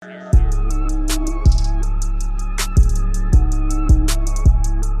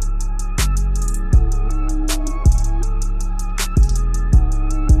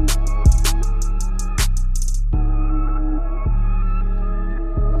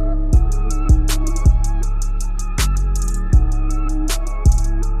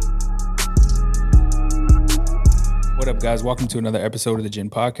up, guys? Welcome to another episode of the Gin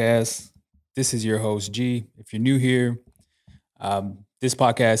Podcast. This is your host, G. If you're new here, this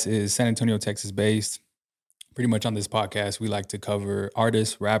podcast is San Antonio, Texas based. Pretty much on this podcast, we like to cover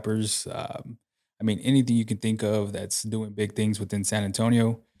artists, rappers, anything you can think of that's doing big things within San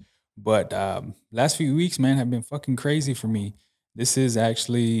Antonio. But last few weeks, man, have been fucking crazy for me. This is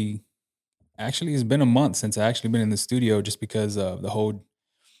actually it's been a month since I actually been in the studio just because of the whole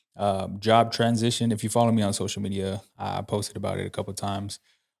job transition. If you follow me on social media, I posted about it a couple times,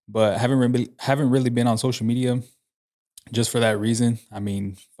 but haven't really been on social media just for that reason. I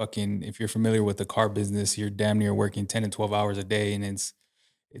mean, fucking, if you're familiar with the car business, you're damn near working 10 and 12 hours a day, and it's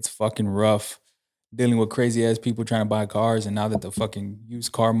fucking rough dealing with crazy ass people trying to buy cars. And now that the fucking new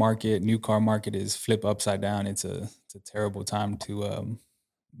car market is flip upside down, it's a terrible time to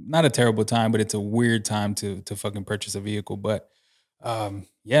not a terrible time, but it's a weird time to fucking purchase a vehicle. But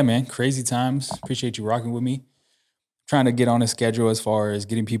yeah, man, crazy times. Appreciate you rocking with me. Trying to get on a schedule as far as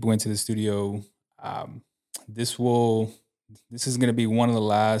getting people into the studio. Um, this will this is gonna be one of the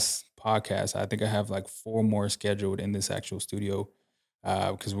last podcasts. I think I have like four more scheduled in this actual studio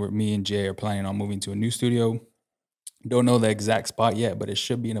because we're me and Jay are planning on moving to a new studio. Don't know the exact spot yet, but it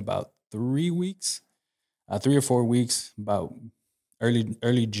should be in about 3 weeks, 3 or 4 weeks, about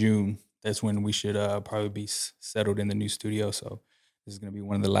early June. That's when we should probably be settled in the new studio. So this is gonna be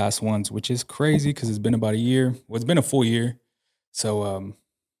one of the last ones, which is crazy because it's been about a year. Well, it's been a full year. So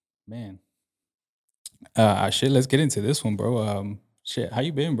man, shit. Let's get into this one, bro. Shit, how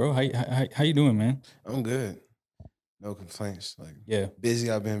you been, bro? How you doing, man? I'm good. No complaints. Like Yeah, busy,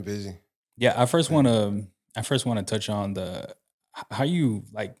 I've been busy. yeah. Like, I first want to touch on the how you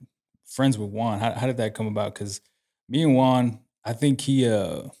like friends with Juan. How did that come about? Because me and Juan, I think he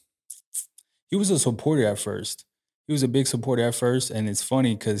was a supporter at first. He was a big supporter at first, and it's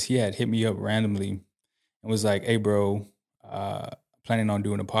funny because he had hit me up randomly and was like, "Hey, bro, planning on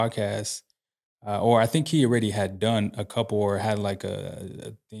doing a podcast." Or I think he already had done a couple or had like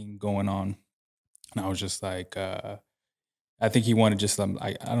a thing going on, and I was just like, I think he wanted just some,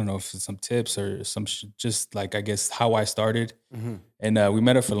 I don't know if it's some tips or just like I guess how I started, mhm. and we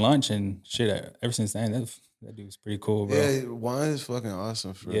met up for lunch and shit. Ever since then, that dude's pretty cool, bro. Yeah, Juan is fucking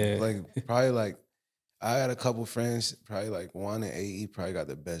awesome for real. Yeah, Like probably like I had a couple friends, probably like Juan and AE probably got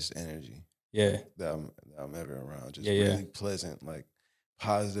the best energy yeah, like that I'm ever around. yeah, Just yeah. really pleasant, like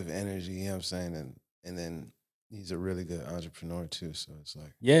positive energy, you know what I'm saying? And then he's a really good entrepreneur too. So it's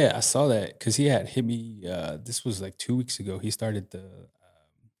like Yeah, I saw that because he had hit me. This was like 2 weeks ago. He started the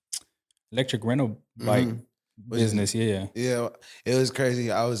electric rental bike which is business. Yeah, yeah, it was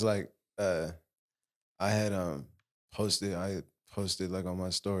crazy. I was like I had I posted like on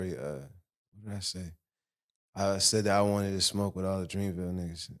my story, what did I say? I said that I wanted to smoke with all the Dreamville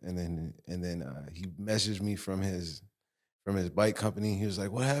niggas, and then he messaged me from his bike company. He was like,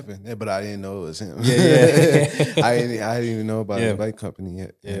 "What happened?" Yeah, but I didn't know it was him. yeah, yeah, I didn't even know about his yeah, bike company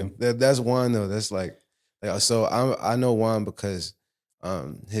yet. yeah, And that's one though. That's like so I know one because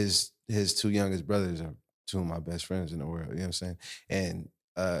his two youngest brothers are two of my best friends in the world. You know what I'm saying?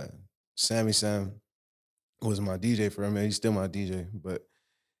 And Sammy Sam was my DJ for him. And he's still my DJ, but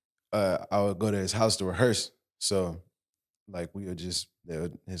I would go to his house to rehearse. So like we would just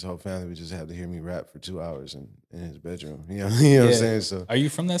his whole family would just have to hear me rap for 2 hours in his bedroom. You know, you know what I'm yeah. saying? So Are you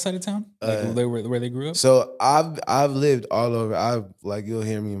from that side of town? Like uh where they grew up? so I've lived all over. I've like you'll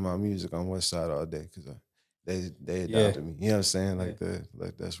hear me in my music on West Side all day because they Yeah, adopted me. You know what I'm saying? yeah,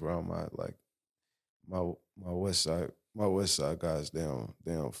 Like that's where I'm at. Like my my West Side guys they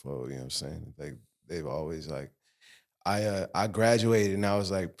don't fold. You know what I'm saying? They've always like I graduated and I was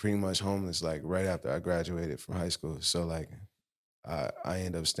like pretty much homeless like right after I graduated from high school. So like I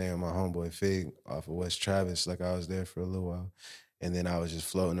ended up staying with my homeboy Fig off of West Travis. Like I was there for a little while. And then I was just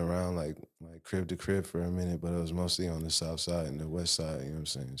floating around like crib to crib for a minute, but it was mostly on the south side and the west side, you know what I'm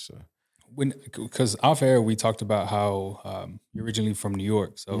saying? So when because off air we talked about how you're originally from New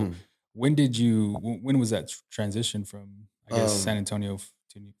York. So mhm. when was that transition from I guess San um Antonio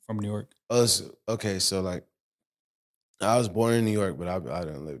from New York? us okay, so like I was born in New York, but I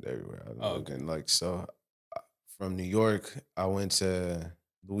didn't live everywhere. I done Oh, lived okay. in like so from New York, I went to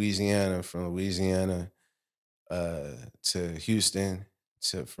Louisiana, from Louisiana to Houston,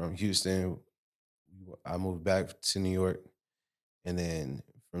 to from Houston I moved back to New York, and then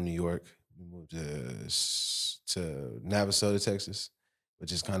from New York we moved to Navasota, Texas,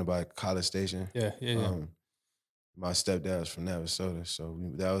 which is kind of by College Station. Yeah, yeah, yeah. Um, my stepdad was from Navasota, so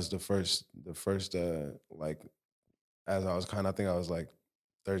that was the first like as I was I think I was like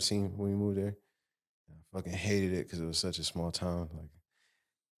 13 when we moved there. I fucking hated it because it was such a small town. Like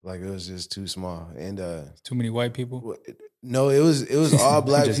Like it was just too small. And Too many white people. no, it was all I'm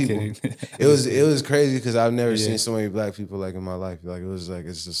black just people. kidding. It I'm just was it kidding. was crazy because I've never Yeah, seen so many black people like in my life. Like it was like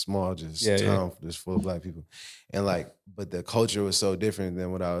it's a small just yeah, yeah. town just full of black people, and like but the culture was so different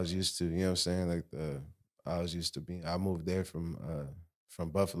than what I was used to. You know what I'm saying? Like I was used to being. I moved there from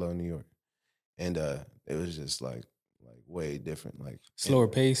Buffalo, New York, and it was just like way different. Like Slower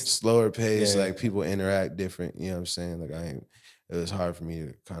paced. slower pace. Yeah, Like people interact different. You know what I'm saying? Like I ain't. It was hard for me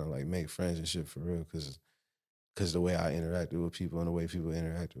to kind of like make friends and shit for real because the way I interacted with people and the way people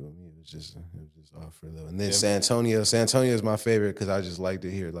interacted with me, it was just off for a little. And then yeah. San Antonio is my favorite because I just like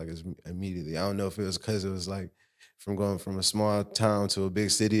to hear it like it's immediately. I don't know if it was because it was like from going from a small town to a big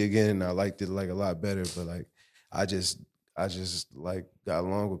city again, and I liked it like a lot better. But like I just I just like got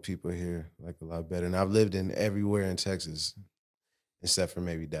along with people here like a lot better. And I've lived in everywhere in Texas except for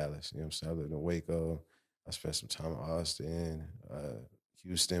maybe Dallas. You know what I'm saying? I lived in Waco. I spent some time in Austin,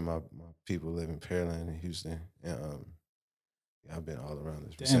 Houston. My people live in Pearland and Houston. And yeah, I've been all around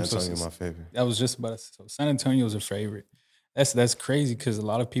this. But San Damn. So, Antonio, my favorite. I was just about to. So San Antonio's a favorite. That's crazy because a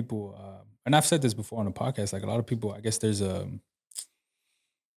lot of people, and I've said this before on the podcast. Like a lot of people, I guess there's a.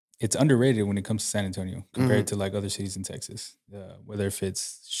 It's underrated when it comes to San Antonio compared to like other cities in Texas. Whether if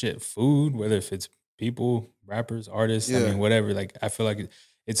it's shit food, whether if it's people, rappers, artists. I Yeah. mean, whatever. Like I feel like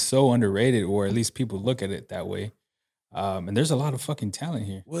it's so underrated, or at least people look at it that way. And there's a lot of fucking talent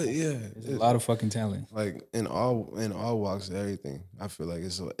here. Well, yeah. There's a lot of fucking talent. Like in all walks of everything. I feel like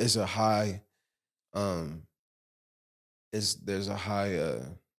it's a high there's a high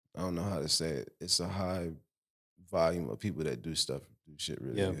I don't know how to say it. It's a high volume of people that do shit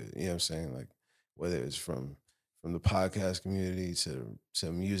really Yeah. good. You know what I'm saying? Like whether it's from the podcast community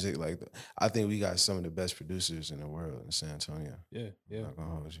to music, like I think we got some of the best producers in the world in San Antonio. Yeah. I'm Yeah. not gonna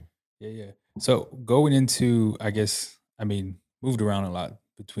hold you. Yeah, yeah. So going into, I guess, I mean, moved around a lot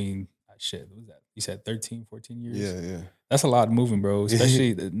between shit. What was that? You said 13, 14 years? Yeah, yeah. That's a lot of moving, bro.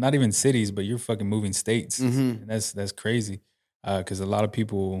 Especially not even cities, but you're fucking moving states. Mhm. And that's crazy. Because a lot of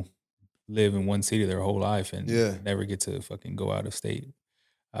people live in one city their whole life and Yeah. never get to fucking go out of state.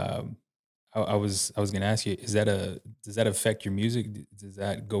 Um, I was gonna ask you, does that affect your music? Does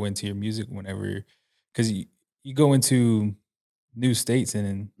that go into your music whenever? Because you go into new states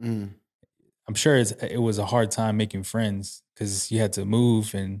and Mhm. I'm sure it was a hard time making friends because you had to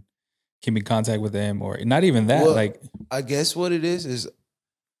move and keep in contact with them, or not even that. Well, Like, I guess what it is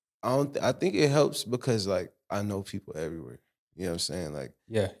I think it helps because like I know people everywhere. You know what I'm saying? Like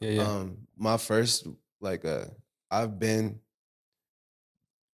yeah, yeah, yeah, my first like I've been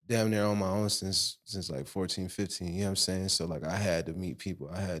damn near on my own since like 14, 15. You know what I'm saying? So like I had to meet people.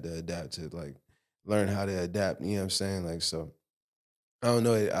 I had to adapt to like learn how to adapt. You know what I'm saying? Like so I don't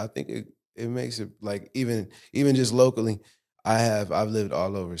know. I think it makes it like even just locally. I've lived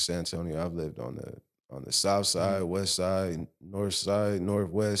all over San Antonio. I've lived on the south side, mhm. west side,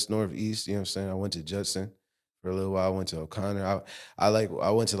 northwest, northeast. You know what I'm saying? I went to Judson for a little while. I went to O'Connor.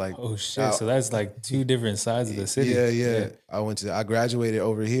 I went to like Oh shit! I, So that's like two different sides of the city. yeah, Yeah, yeah. I graduated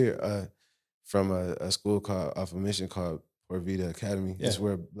over here from a school called off a mission called Port Vita Academy. yeah, It's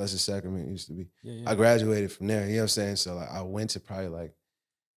where Blessed Sacrament used to be. yeah, yeah. I graduated from there. You know what I'm saying? So like I went to probably like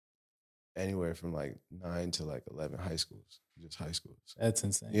anywhere from like 9 to like 11 high schools, just high schools. That's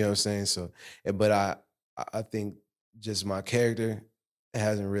insane. You know what I'm saying? So, but I think just my character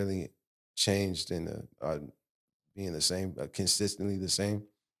hasn't really changed in the being the same, consistently the same.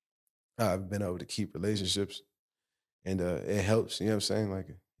 I've been able to keep relationships, and it helps. You know what I'm saying? Like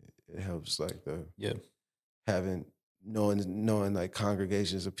it helps, like the Yeah, having knowing like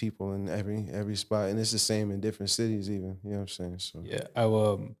congregations of people in every spot, and it's the same in different cities, even. You know what I'm saying? So yeah. I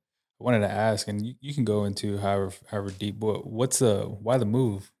wanted to ask, and you can go into however deep. But why the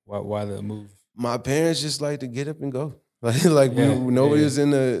move? Why the move? my parents just like to get up and go. Like Yeah, yeah, nobody yeah. was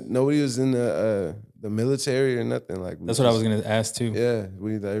in the military or nothing. Like we That's what I was just gonna ask too. yeah,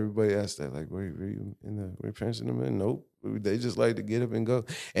 everybody asked that. Like, were you were your parents in the military? Nope. They just like to get up and go.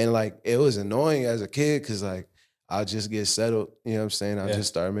 And like it was annoying as a kid because like I'll just get settled. You know what I'm saying? I Yeah, just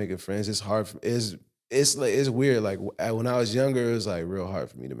started making friends. It's hard. It's like it's weird. Like when I was younger, it was like real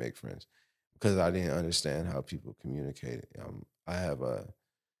hard for me to make friends because I didn't understand how people communicated. I have a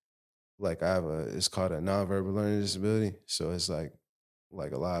it's called a nonverbal learning disability. So it's like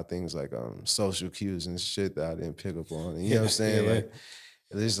a lot of things like social cues and shit that I didn't pick up on. And you know what I'm yeah, yeah, saying? yeah. Like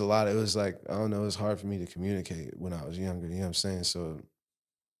there's a lot. It was like I don't know. It's hard for me to communicate when I was younger. You know what I'm saying? So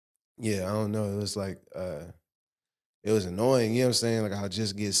yeah, I don't know. It was like it was annoying. You know what I'm saying? Like I'll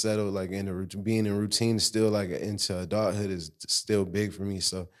just get settled. Like in the being in routine, still like into adulthood is still big for me.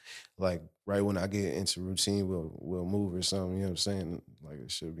 So like right when I get into routine, we'll move or something. You know what I'm saying? Like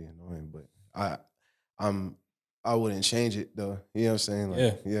it should be annoying, but I I'm I wouldn't change it though. You know what I'm saying? Like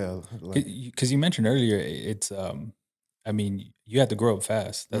Yeah, yeah, like because you mentioned earlier, it's I mean, you had to grow up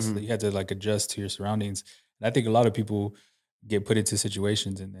fast. That's hmm you had to like adjust to your surroundings, and I think a lot of people get put into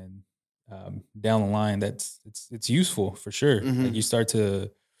situations, and then down the line, it's useful for sure. Like hmm you start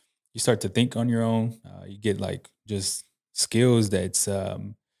to think on your own. You get like just skills that's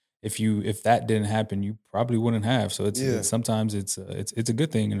if that didn't happen, you probably wouldn't have. So it's yeah sometimes it's a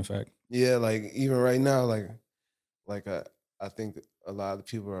good thing in effect. yeah. Like even right now, like I think a lot of the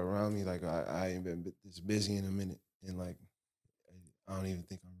people around me, like I ain't been this busy in a minute, and like I don't even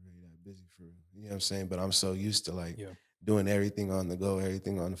think I'm really that busy for real. You know what I'm saying? But I'm so used to like Yeah, doing everything on the go,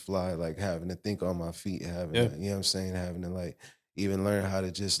 everything on the fly, like having to think on my feet, having yeah, to, you know what I'm saying, having to like even learn how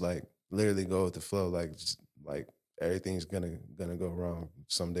to just like literally go with the flow, like just like everything's gonna go wrong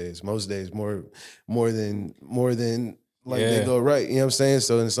some days. Most days more than like they yeah, go right. You know what I'm saying?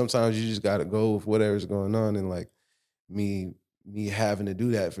 So then sometimes you just gotta go with whatever's going on and like me me having to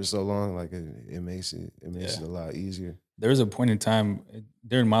do that for so long, like it makes yeah. it a lot easier. There was a point in time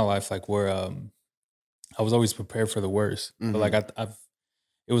during my life, like where I was always prepared for the worst, but like hmm I've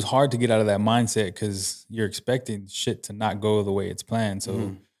it was hard to get out of that mindset because you're expecting shit to not go the way it's planned. So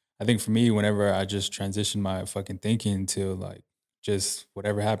hmm I think for me, whenever I just transition my fucking thinking to like just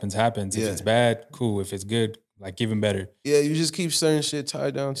whatever happens, happens. If Yeah. it's bad, cool. If it's good, like even better. Yeah, you just keep certain shit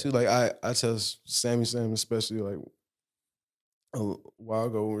tied down Yeah. too. Like I tell Sam especially like a while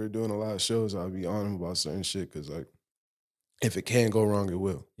ago when we were doing a lot of shows, I'd be on him about certain shit because like if it can go wrong, it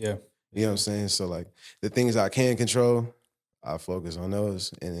will. Yeah. You know what I'm Yeah. saying? So like the things I can control, I focus on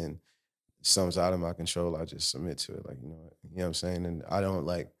those, and then something's out of my control, I just submit to it. Like you know what I'm saying, and I don't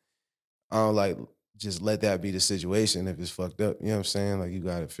like just let that be the situation if it's fucked up. You know what I'm saying? Like you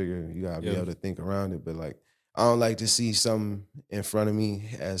gotta be Yeah. able to think around it. But like I don't like to see something in front of me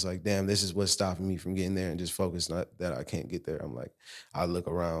as like, damn, this is what's stopping me from getting there and just focus not that I can't get there. I'm like, I look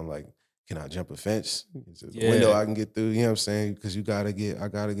around like, can I jump a fence? Is there a window Yeah. I can get through? You know what I'm saying? Because I gotta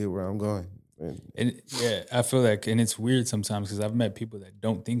get where I'm going. And And yeah, I feel like, and it's weird sometimes because I've met people that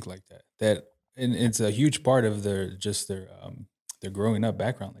don't think like that. And it's a huge part of their growing up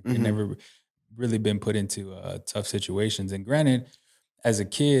background. Like they hmm never really been put into tough situations. And granted, as a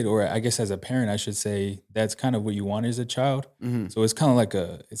kid, or I guess as a parent, I should say, that's kind of what you want as a child. hmm So it's kind of like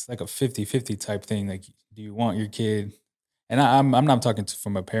it's like a 50-50 type thing. Like, do you want your kid? And I'm not talking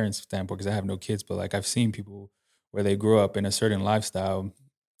from a parent's standpoint because I have no kids, but like I've seen people where they grow up in a certain lifestyle,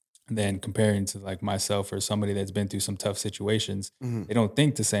 then comparing to like myself or somebody that's been through some tough situations, hmm they don't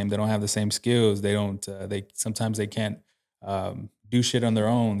think the same. They don't have the same skills. They don't. They sometimes they can't do shit on their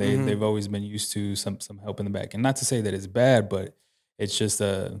own. They've hmm always been used to some help in the back. And not to say that it's bad, but it's just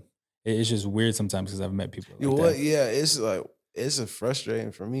it's just weird sometimes because I've met people You know like what? that. Yeah, it's like it's a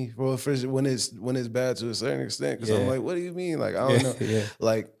frustrating for me. Well, for when it's bad to a certain extent, because I'm Yeah, like, what do you mean? Like, I yeah, don't know, yeah,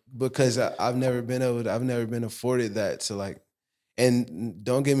 like because I've never been afforded that to like. And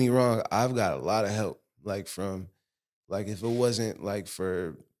don't get me wrong, I've got a lot of help. Like from like if it wasn't like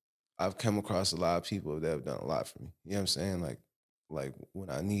for I've come across a lot of people that have done a lot for me. You know what I'm saying? Like when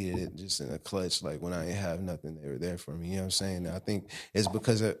I needed it just in a clutch, like when I ain't have nothing, they were there for me. You know what I'm saying? And it's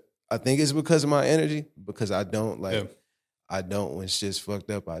because of I think it's because of my energy, because yeah, I don't when shit's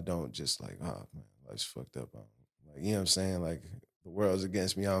fucked up, I don't just like, oh man, life's fucked up. Like, you know what I'm saying? Like the world's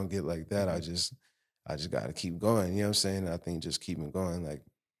against me. I don't get like that. mhm, I just gotta keep going. You know what I'm saying? And I think just keeping going, like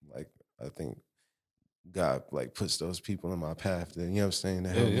I think God like puts those people in my path that, you know what I'm saying, to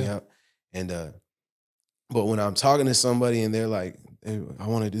yeah, help me yeah, out. And but when I'm talking to somebody and they're like, hey, I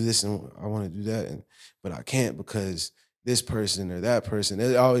want to do this and I want to do that, and but I can't because this person or that person,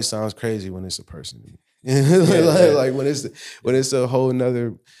 it always sounds crazy when it's a person. yeah, yeah, Like when yeah, it's a whole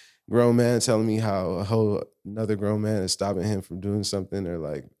nother grown man telling me how a whole another grown man is stopping him from doing something or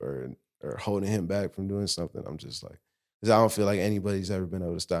like or holding him back from doing something. I'm just like, because I don't feel like anybody's ever been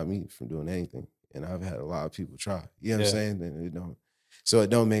able to stop me from doing anything. And I've had a lot of people try. You know what I'm yeah, saying? And it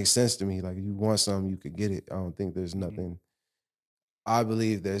don't make sense to me. Like if you want something, you could get it. I don't think there's mhm, nothing. I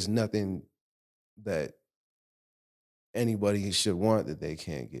believe there's nothing that anybody should want that they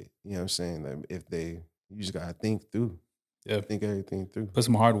can't get. You know what I'm saying? Like if they, you just gotta yeah. think everything through. Put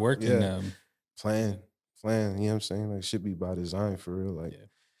some hard work in. Yeah, Yeah, plan, plan. You know what I'm saying? Like should be by design for real. Like yeah,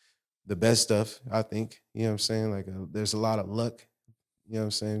 the best stuff, I think. You know what I'm saying? Like there's a lot of luck. You know what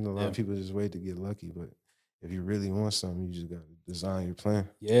I'm saying? A lot yeah. of people just wait to get lucky, but if you really want something, you just gotta design your plan.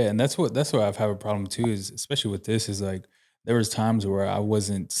 Yeah, and that's what I've had a problem too. Is especially with this is like there was times where I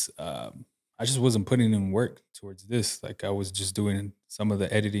wasn't. I just wasn't putting in work towards this. Like I was just doing some of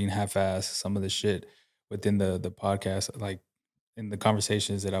the editing half-ass, some of the shit within the podcast, like in the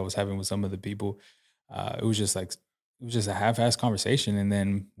conversations that I was having with some of the people. It was just like it was just a half-ass conversation. And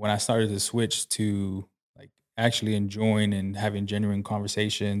then when I started to switch to like actually enjoying and having genuine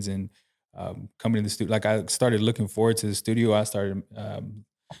conversations and coming to the studio, like I started looking forward to the studio. I started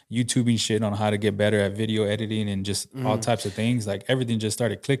YouTubing shit on how to get better at video editing and just all Mhm. types of things. Like everything just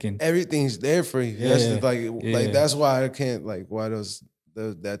started clicking. Everything's there for you. That's the Yeah, like yeah. that's why I can't like why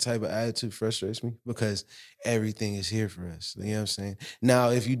that type of attitude frustrates me because everything is here for us. You know what I'm saying? Now,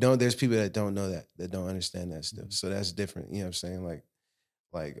 if you don't, there's people that don't know that don't understand that stuff. Mhm. So that's different. You know what I'm saying?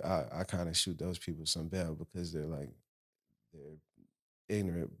 Like I kind of shoot those people some bail because they're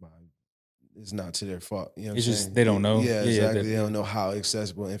ignorant by it's not to their fault. You know what I'm It's just saying? they don't know. Yeah, Yeah, yeah, exactly. that They don't know how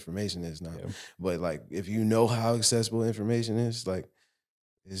accessible information is now. yeah. But like if you know how accessible information is, like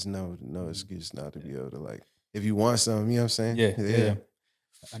there's no Mhm. excuse not to Yeah. be able to like if you want something, you know what I'm saying? Yeah, Yeah. yeah.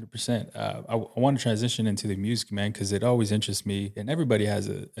 100%. I want to transition into the music, man, because it always interests me. And everybody has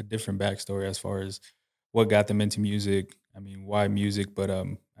a different backstory as far as what got them into music. I mean, why music? But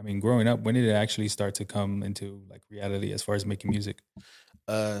I mean, growing up, when did it actually start to come into like reality as far as making music?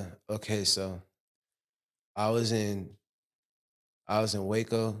 Okay, so I was in I was in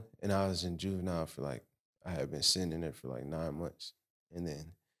Waco and I was in juvenile for like I had been sitting in there for like 9 months. And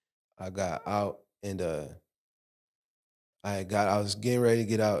then I got out and I was getting ready to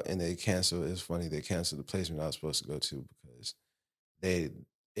get out and they canceled. It's funny, they canceled the placement I was supposed to go to because they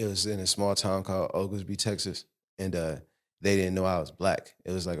it was in a small town called Oglesby, Texas, and they didn't know I was black.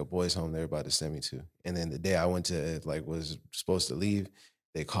 It was like a boys' home they were about to send me to. And then the day I went to like was supposed to leave,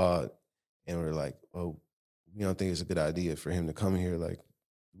 they called and were like, "Oh, we don't think it's a good idea for him to come here. Like,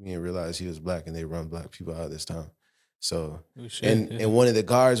 we didn't realize he was black, and they run black people out of this town." So, Oh shit! and Yeah, and one of the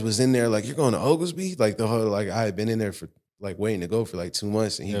guards was in there like, "You're going to Oglesby?" Like the whole like I had been in there for like waiting to go for like 2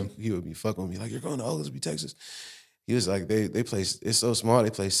 months, and yeah. he would be fucking with me like, "You're going to Oglesby, Texas." He was like, they play, it's so small,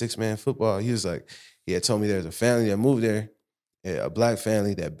 they play 6-man football. He was like, he had told me there's a family that moved there, a black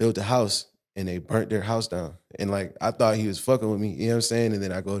family that built a house and they burnt their house down. And like I thought he was fucking with me, you know what I'm saying? And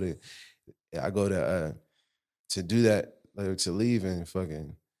then I go to do that, like to leave and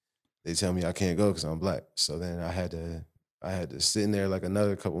fucking they tell me I can't go because I'm black. So then I had to sit in there like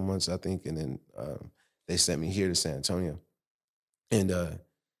another couple months, I think, and then they sent me here to San Antonio. And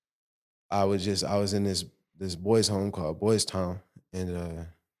I was in this boys' home called Boys Town, and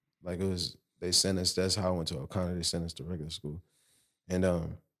like it was they sent us. That's how I went to O'Connor. They sent us to regular school, and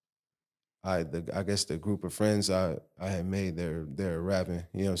I guess the group of friends I had made they're rapping.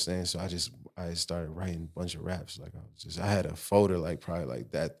 You know what I'm saying? So I started writing a bunch of raps. Like I had a folder like probably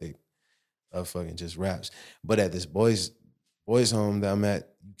like that thick of fucking just raps. But at this boys home that I'm at,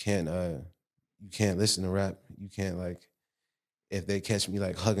 you can't listen to rap. You can't like if they catch me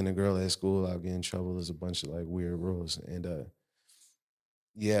like hugging a girl at school, I'll get in trouble. There's a bunch of like weird rules. And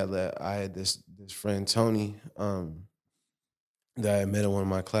yeah, I had this friend Tony, that I met in one of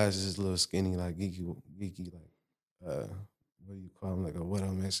my classes, this little skinny, like geeky, like what do you call him? Like a what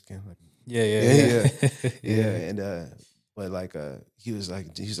I'm Mexican. Like Yeah, yeah, yeah, yeah, yeah, yeah. yeah. And but like he's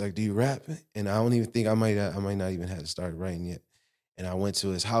like, do you rap? And I don't even think I might not even have started writing yet. And I went to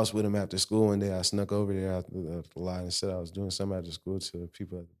his house with him after school one day. I snuck over there after the line and said I was doing something after school to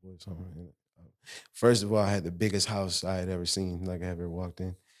people at the boys' home. And, first of all, I had the biggest house I had ever seen, like I ever walked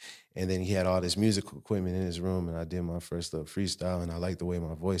in. And then he had all this musical equipment in his room, and I did my first little freestyle, and I liked the way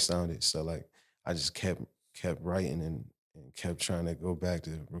my voice sounded. So like I just kept writing and kept trying to go back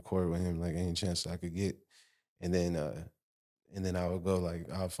to record with him like any chance I could get. And then I would go like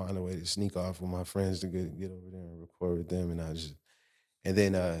I'll find a way to sneak off with my friends to get over there and record with them. And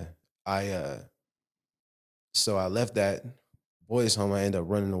then I so I left that boys' home. I ended up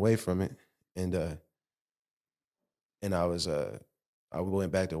running away from it, and I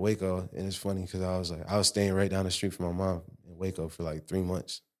went back to Waco, and it's funny because I was staying right down the street from my mom in Waco for like 3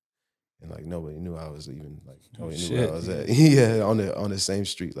 months, and like nobody knew I was even like Oh nobody knew where I shit! was Yeah, at. Yeah, on the same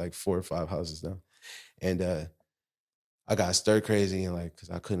street, like 4 or 5 houses down, and I got stir crazy and like because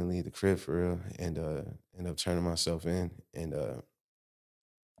I couldn't leave the crib for real, and ended up turning myself in, and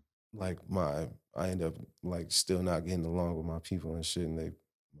like I ended up like still not getting along with my people and shit, and my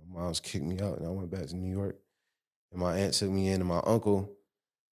mom's kicked me out, and I went back to New York, and my aunt took me in, and my uncle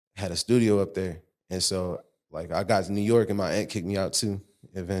had a studio up there. And so like I got to New York and my aunt kicked me out too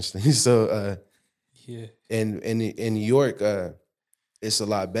eventually. So yeah. in New York, it's a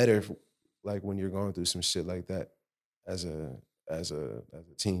lot better like when you're going through some shit like that as a as a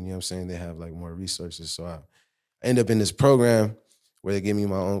teen, you know what I'm saying? They have like more resources. So I end up in this program where they give me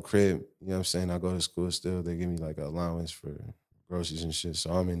my own crib. You know what I'm saying? I go to school still. They give me like an allowance for groceries and shit.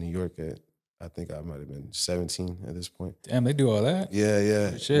 So I'm in New York at, I think I might have been 17 at this point. Damn, they do all that. Yeah, yeah.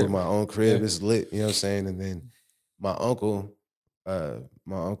 Holy With shit. my own Yeah. crib, it's lit. You know what I'm saying? And then my uncle,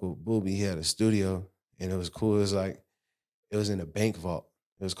 my uncle Booby, he had a studio, and it was cool. It was like it was in a bank vault.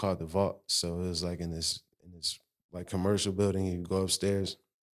 It was called the vault. So it was like in this like commercial building. You go upstairs,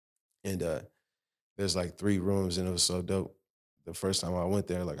 and there's like 3 rooms, and it was so dope. The first time I went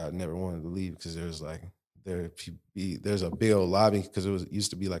there, like I never wanted to leave because there was like there's a big old lobby because it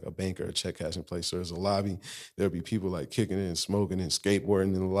used to be like a bank or a check cashing place. So there's a lobby. There'd be people like kicking it and smoking and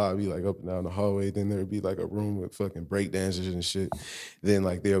skateboarding in the lobby, like up and down the hallway. Then there'd be like a room with fucking break dancers and shit. Then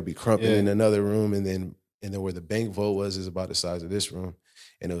like there'll be crumping Yeah. in another room, and then where the bank vault was is about the size of this room,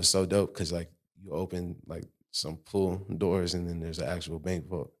 and it was so dope because like you open like some pull doors, and then there's an actual bank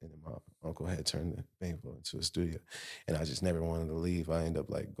vault, and then my uncle had turned the bank vault into a studio, and I just never wanted to leave. I ended up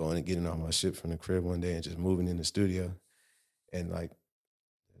like going and getting all my shit from the crib one day and just moving in the studio, and like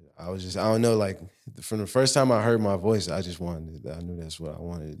I don't know, like from the first time I heard my voice, I just wanted I knew that's what I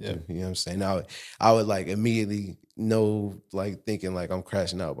wanted to Yeah. do. You know what I'm saying? I would like immediately know, like thinking like I'm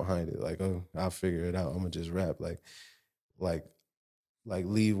crashing out behind it, like, oh, I'll figure it out. I'm gonna just rap like like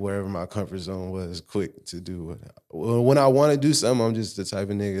leave wherever my comfort zone was quick to do when I want to do something. I'm just the type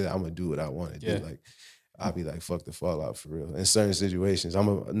of nigga that I'm gonna do what I want to Yeah. do. Like I'll be like, fuck the fallout for real. In certain situations,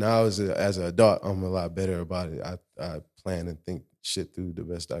 now as an adult, I'm a lot better about it. I plan and think shit through the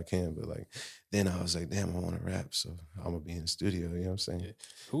best I can. But like then I was like, damn, I want to rap, so I'm gonna be in the studio. You know what I'm saying? Yeah.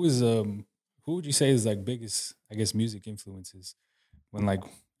 Who would you say is like biggest, I guess, music influences when like,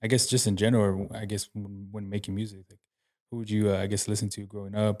 I guess just in general, or I guess when making music, like who would you I guess listen to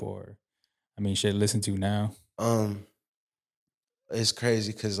growing up, or I mean shit listen to now? Um, it's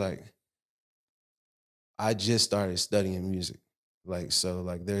crazy because like I just started studying music. Like so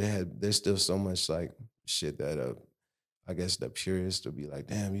like there's still so much like shit that I guess the purists will be like,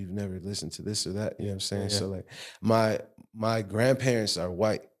 damn, you've never listened to this or that. You know what Yeah. I'm Yeah. saying? Yeah. So like my grandparents are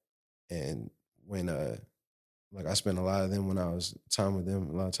white, and when like I spent a lot of them when I was time with them,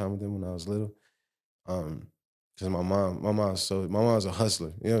 a lot of time with them when I was little. Um, because my mom's a hustler.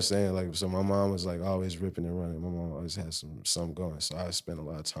 You know what I'm saying? Like so my mom was like always ripping and running. My mom always had something going. So I spent a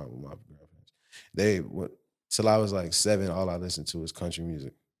lot of time with my grandparents. They what till I was like 7, all I listened to was country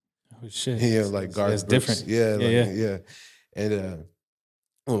music. Oh shit. Yeah, That's, like that's Garth different. Brooks. Yeah, Yeah. like Yeah. yeah. And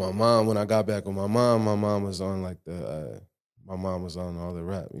with my mom, when I got back with my mom was on like my mom was on all the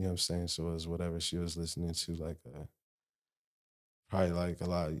rap, you know what I'm saying? So it was whatever she was listening to, like probably like a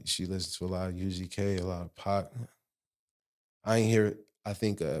lot she listened to a lot of UGK, a lot of Pac. I ain't hear it. I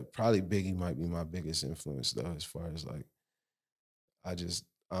think probably Biggie might be my biggest influence though, as far as like I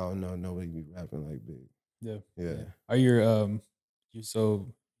don't know nobody be rapping like Big. Yeah. Yeah. Yeah. Are your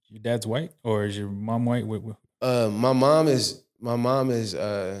dad's white or is your mom white? My mom is my mom is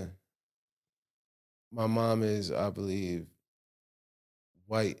I believe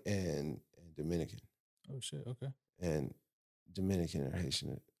white and Dominican. Oh shit. Okay. And Dominican or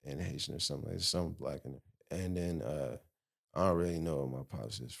Haitian or something like some black in there. And then I don't really know what my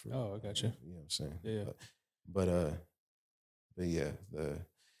pops is for. Oh, I got you. You know what I'm saying? Yeah. Yeah. But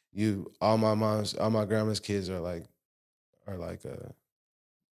yeah, all my grandma's kids are like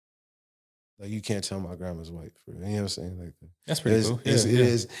you can't tell my grandma's white for you know what I'm saying? Like That's pretty cool. Yeah.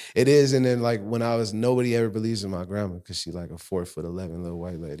 it is. And then like when I was nobody ever believes in my grandma because she like a 4'11" little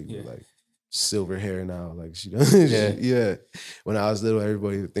white lady Yeah. with like silver hair now. Like she doesn't Yeah. yeah. When I was little,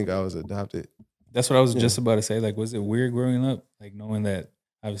 everybody would think I was adopted. That's what I was Yeah. just about to say. Like, was it weird growing up, like knowing that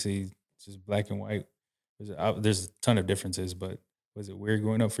obviously it's just black and white? There's a ton of differences, but was it weird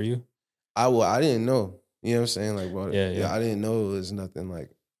growing up for you? I didn't know. You know what I'm saying? Like well, Yeah, yeah, yeah. I didn't know it was nothing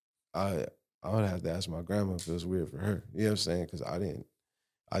like I I would have to ask my grandma if it was weird for her. You know what I'm saying? Because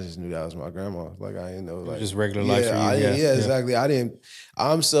I just knew that was my grandma. Like I didn't know It was like just regular life for you. I didn't, Yeah, yeah, yeah, exactly.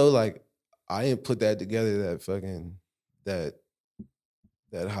 I'm so like I didn't put that together that fucking that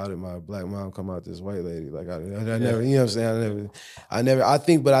how did my black mom come out this white lady? Like I yeah. never, you know what I'm saying? I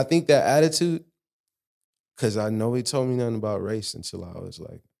think that attitude, because I know he told me nothing about race until I was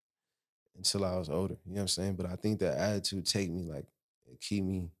older. You know what I'm saying? But I think that attitude take me like keep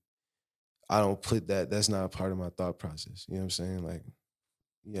me. I don't put that's not a part of my thought process. You know what I'm saying? Like,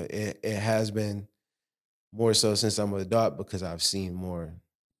 yeah, it has been more so since I'm an adult because I've seen more,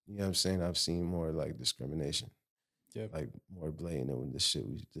 you know what I'm saying? I've seen more like discrimination. Yeah. Like more blatant than the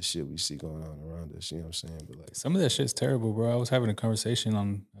shit we see going on around us. You know what I'm saying? But like Some of that shit's terrible, bro. I was having a conversation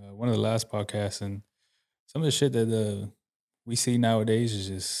on one of the last podcasts, and some of the shit that we see nowadays is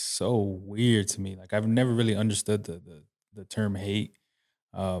just so weird to me. Like I've never really understood the term hate.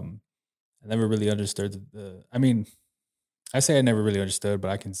 I never really understood I mean, I say I never really understood, but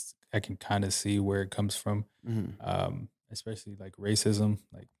I can kind of see where it comes from. Mhm. Especially like racism.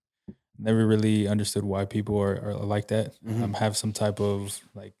 Like never really understood why people are like that. Mhm. Have some type of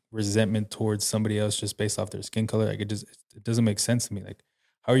like resentment towards somebody else just based off their skin color. Like it doesn't make sense to me. Like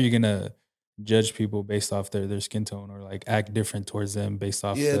how are you gonna judge people based off their skin tone or like act different towards them based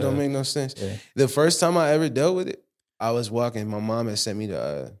off Yeah, it don't the make no sense. yeah. The first time I ever dealt with it, I was walking. My mom had sent me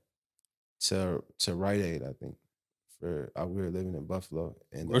to Rite Aid, I think. We were living in Buffalo,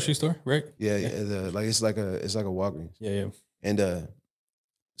 and Grocery store, right? yeah, Yeah. yeah, like it's like a Walgreens, Yeah, yeah. and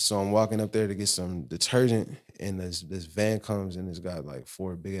so I'm walking up there to get some detergent, and this van comes, and it's got like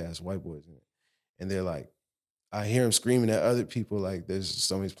four big ass white boys in it, and they're like, I hear him screaming at other people like there's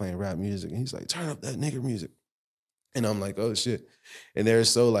somebody's playing rap music, and he's like, turn up that nigger music, and I'm like, oh shit, and they're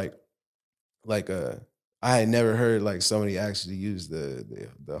so like I had never heard like somebody actually use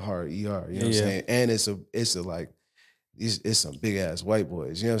the hard ER, you know Yeah, what I'm yeah. saying? And it's a like it's some big ass white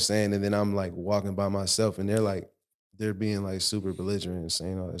boys, you know what I'm saying? And then I'm like walking by myself and they're being like super belligerent and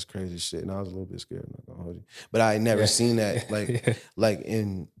saying all this crazy shit. And I was a little bit scared, I'm not gonna hold you. But I had never Yeah. seen that Yeah. like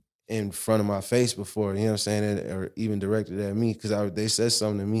in front of my face before, you know what I'm saying? Or even directed at me. Cause they said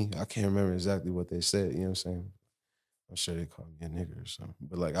something to me. I can't remember exactly what they said, you know what I'm saying? I'm sure they called me a nigger or something.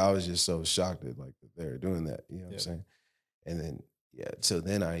 But like I was just so shocked that like that they were doing that, you know what I'm Yeah. saying? And then so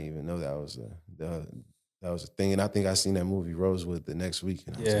then I didn't even know that was a thing. And I think I seen that movie Rosewood the next week,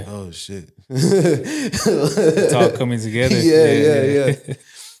 and I was Yeah. like, oh shit. It's all coming together. Yeah. Yeah.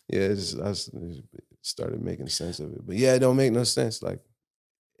 Yeah, it started making sense of it. But yeah, it don't make no sense. Like,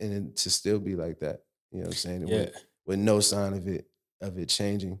 and then to still be like that, you know what I'm saying? Yeah. With no sign of it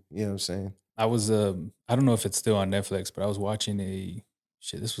changing, you know what I'm saying? I was I don't know if it's still on Netflix, but I was watching a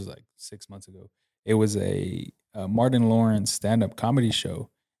shit. This was like 6 months ago. It was a Martin Lawrence stand up comedy show,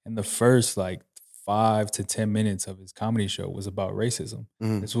 and the first like 5 to 10 minutes of his comedy show was about racism.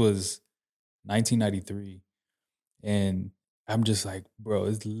 Mhm. This was 1993, and I'm just like, bro,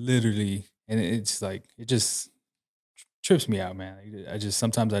 it's literally, and it's like it just trips me out, man. I just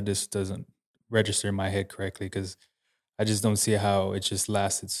sometimes I just doesn't register in my head correctly because I just don't see how it just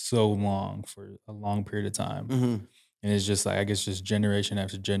lasted so long for a long period of time. Mhm. And it's just like I guess just generation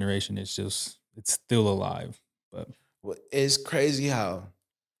after generation, it's still alive. But Well, it's crazy how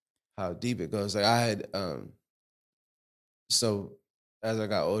deep it goes. Like I had so as I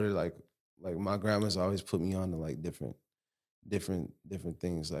got older, like my grandma's always put me on to like different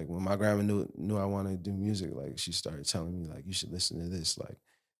things. Like when my grandma knew I wanted to do music, like she started telling me like you should listen to this, like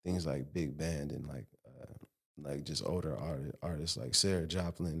things like big band and like just older artists like Sarah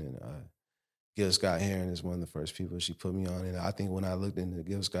Joplin and Gil Scott Heron is one of the first people she put me on. And I think when I looked into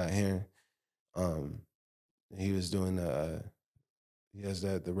Gil Scott Heron, um, he was doing he has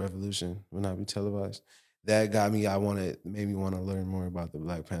that the revolution will not be televised. That got me. Made me want to learn more about the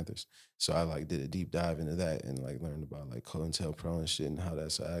Black Panthers. So I like did a deep dive into that and like learned about like COINTELPRO and shit and how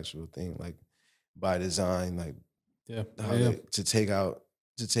that's an actual thing, like by design, like yeah, how yeah, they to take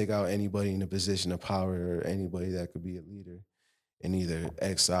out anybody in a position of power or anybody that could be a leader and either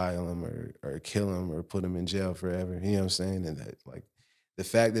exile them or kill them or put them in jail forever. You know what I'm saying? And that like the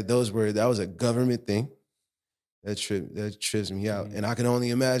fact that that was a government thing that trips me out. Mhm. And I can only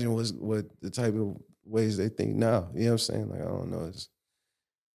imagine what the type of ways they think now. You know what I'm saying? Like I don't know.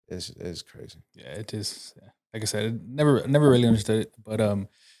 It's crazy. Yeah. It is. Yeah. Like I said, never really understood it. But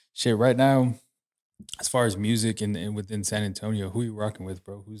shit. Right now, as far as music and within San Antonio, who you rocking with,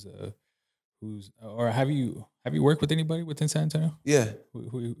 bro? Who's or have you worked with anybody within San Antonio? Yeah.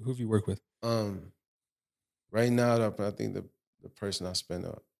 Who have you worked with? Um. Right now, I think the person I spend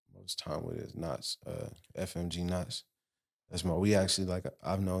the most time with is Knots. FMG Knots. That's my. We actually like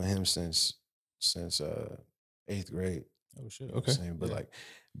I've known him since eighth grade. Oh shit. You know what I'm Okay. saying? Yeah.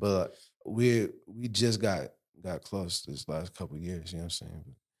 But we just got close this last couple years. You know what I'm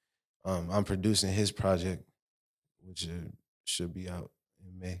saying? But, I'm producing his project, which should be out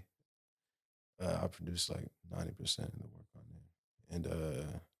in May. I produced like 90% of the work on there,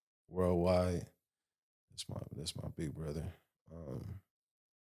 and worldwide, that's my big brother. Um,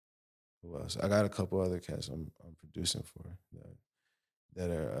 who else? I got a couple other cats I'm producing for that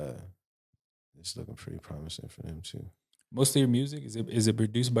are it's looking pretty promising for them too. Most of your music is it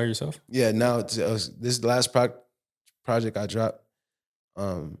produced by yourself? Yeah, now this last project I dropped,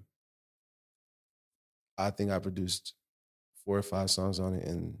 um, I think I produced 4 or 5 songs on it,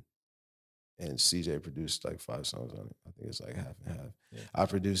 and CJ produced like 5 songs on it. I think it's like half and half. Yeah. I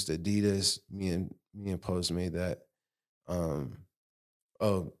produced Adidas. Me and Post made that. Um,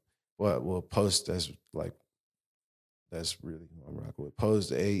 oh, well, Post that's like that's really who I'm rocking with. Opposed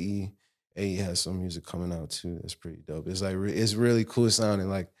to AE. AE has some music coming out too. That's pretty dope. It's like it's really cool sounding,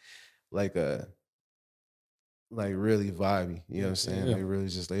 like a like really vibey. You know what I'm Yeah, saying? yeah. Like really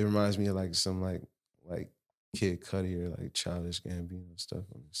just it reminds me of like some like Kid Cudi or like Childish Gambino stuff.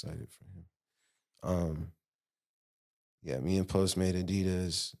 I'm excited for him. Um, yeah, me and Post made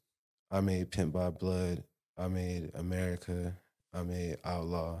Adidas. I made Pimp by Blood. I made America. I made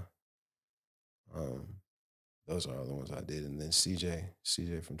Outlaw. Um, those are all the ones I did. And then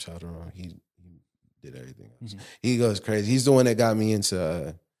CJ from Chowderone, he did everything else. Mhm. He goes crazy. He's the one that got me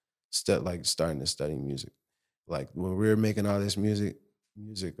into like starting to study music. Like when we were making all this music,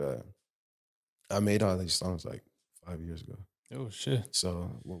 I made all these songs like 5 years ago. Oh shit. So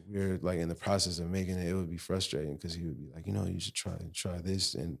when we were like in the process of making it, it would be frustrating because he would be like, you should try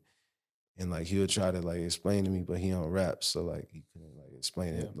this, and like he would try to like explain to me, but he don't rap, so like he couldn't like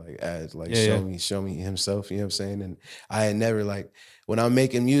explain Yeah. it like as like Yeah, yeah. show me himself. You know what I'm saying? And I had never like when I'm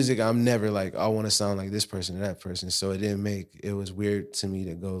making music, I'm never like I want to sound like this person or that person. So it was weird to me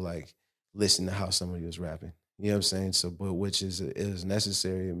to go like listen to how somebody was rapping. You know what I'm saying? So, but which is it was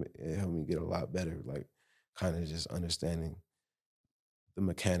necessary. It helped me get a lot better, like kind of just understanding the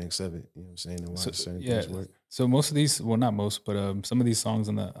mechanics of it. You know what I'm saying? And why So certain yeah. things work. So most of these, well, not most, but some of these songs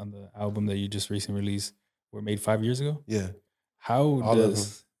on the album that you just recently released were made 5 years ago. Yeah, How all of them.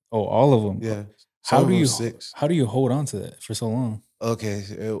 does all of them? Yeah, some How of do them you 6. how do you hold on to that for so long? Okay,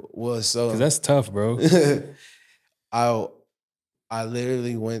 it was Because so. that's tough, bro. I I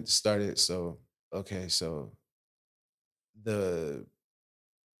literally went started. So okay, so the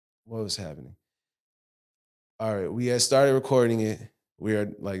what was happening? All right, we had started recording it. We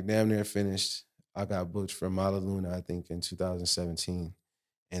are like damn near finished. I got booked for Mala Luna, I think, in 2017,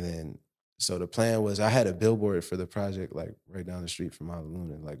 and then so the plan was I had a billboard for the project like right down the street from Mala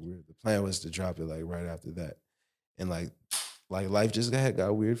Luna. Like the plan was to drop it like right after that, and like life just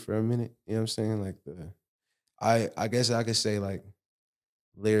got weird for a minute. You know what I'm saying? Like I guess I could say like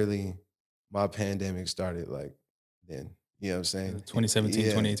literally my pandemic started like then. You know what I'm saying? 2017,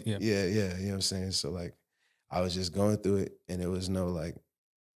 Yeah, 2018. Yeah. yeah. You know what I'm saying? So like I was just going through it and it was no like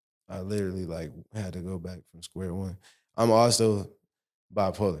I literally like had to go back from square one. I'm also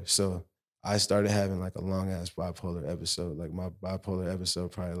bipolar. So I started having like a long ass bipolar episode. Like my bipolar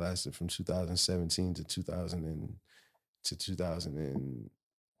episode probably lasted from 2017 to 2000 and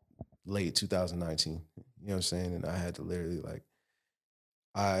late 2019. You know what I'm saying? And I had to literally like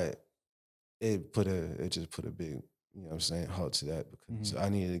I it just put a big, you know what I'm saying, halt to that because Mhm. I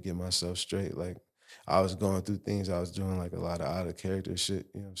needed to get myself straight. Like I was going through things, I was doing like a lot of out of character shit,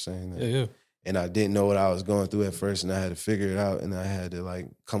 you know what I'm saying? Yeah, yeah. And I didn't know what I was going through at first and I had to figure it out and I had to like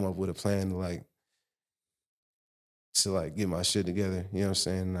come up with a plan to like get my shit together, you know what I'm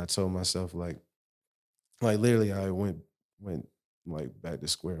saying? And I told myself like literally I went like back to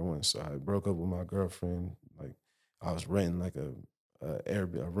square one. So I broke up with my girlfriend. Like I was renting like a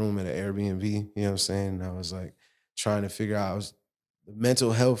room at an Airbnb, you know what I'm saying? And I was like trying to figure out the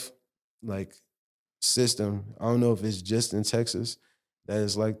mental health like system. I don't know if it's just in Texas that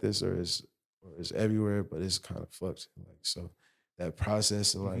is like this or it's everywhere, but it's kind of fucked. Like so that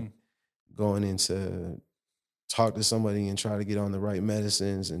process of like Mhm. going into talk to somebody and try to get on the right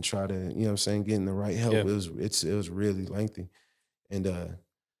medicines and try to, you know what I'm saying, getting the right help. Yeah. It was really lengthy. And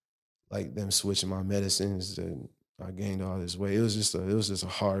like them switching my medicines and I gained all this weight. It was just a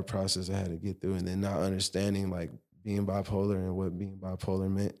hard process I had to get through and then not understanding like being bipolar and what being bipolar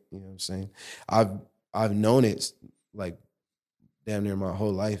meant. You know what I'm saying? I've I've known it like damn near my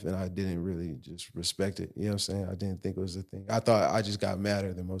whole life and I didn't really just respect it. You know what I'm saying? I didn't think it was a thing. I thought I just got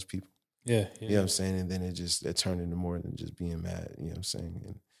madder than most people. Yeah, yeah, You know what yeah. I'm saying? And then it turned into more than just being mad, you know what I'm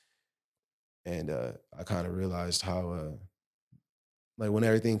saying? And I kind of realized how like when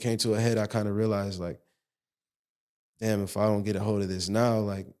everything came to a head, I kind of realized like, damn, if I don't get a hold of this now,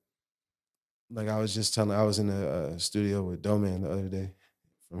 like I was just telling, I was in the studio with Doman the other day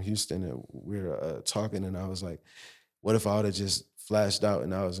from Houston, and we were talking, and I was like, what if I would have just flashed out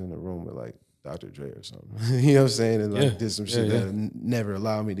and I was in the room with like Dr. Dre or something, you know what I'm saying, and Yeah, like did some yeah, shit yeah. that never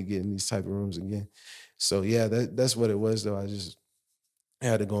allowed me to get in these type of rooms again. So yeah, that's what it was though. I just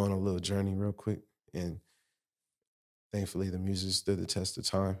had to go on a little journey real quick, and thankfully the music stood the test of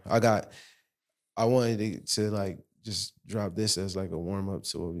time. I wanted to like just drop this as like a warm up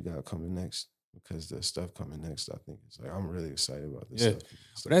to what we got coming next because the stuff coming next, I think is like I'm really excited about this Yeah.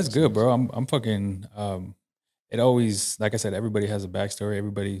 stuff. But that's good, bro. I'm fucking it always, like I said, everybody has a backstory.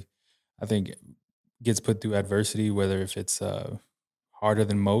 Everybody, I think, gets put through adversity, whether if it's harder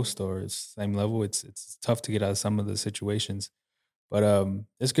than most or it's same level. It's tough to get out of some of the situations. But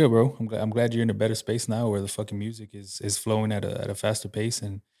it's good, bro. I'm glad you're in a better space now where the fucking music is flowing at a faster pace,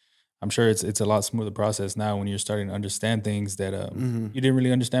 and I'm sure it's a lot smoother process now when you're starting to understand things that Hmm. you didn't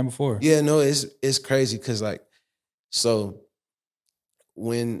really understand before. Yeah, no, it's crazy because like so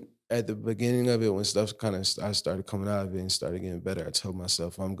when at the beginning of it, when stuff kind of I started coming out of it and started getting better, I told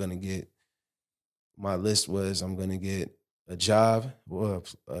myself I'm gonna get my list was I'm gonna get a job, well,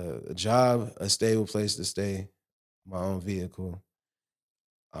 a job, a stable place to stay, my own vehicle.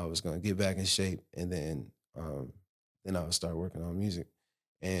 I was gonna get back in shape, and then I would start working on music.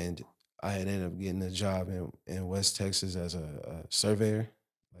 And I had ended up getting a job in West Texas as a surveyor,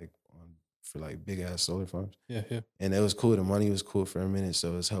 like for like big ass solar farms. Yeah, yeah, And it was cool. The money was cool for a minute,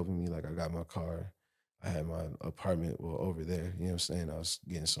 so it was helping me. Like I got my car, I had my apartment well over there. You know what I'm saying? I was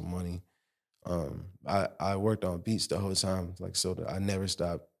getting some money. I worked on beats the whole time, like so that I never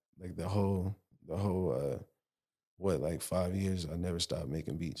stopped. Like the whole what like 5 years, I never stopped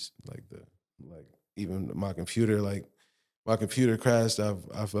making beats. Like even my computer crashed. I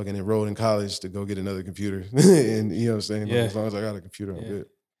fucking enrolled in college to go get another computer, and you know what I'm saying. Like yeah, as long as I got a computer, I'm yeah. good.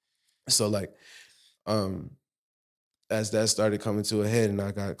 So like um as that started coming to a head and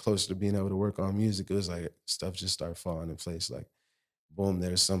I got closer to being able to work on music, it was like stuff just started falling in place. Like, boom,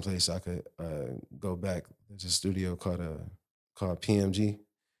 there's someplace I could go back. There's a studio called PMG,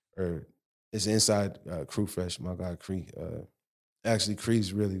 or it's inside Crew Fresh. My guy Cree. Actually,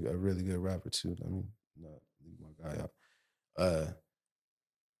 Cree's really a really good rapper too. I mean, not leave my guy out. Uh,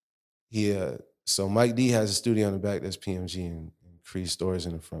 he so Mike D has a studio in the back that's PMG, and Cree stores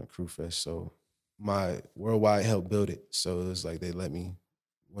in the front, Crew Fresh. So my Worldwide helped build it. So it was like they let me,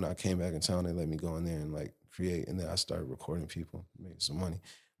 when I came back in town, they let me go in there and like create, and then I started recording people, making some money.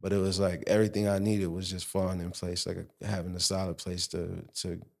 But it was like everything I needed was just falling in place, like having a solid place to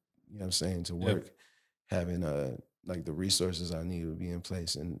you know what I'm saying, to Yep. work, having like the resources I needed would be in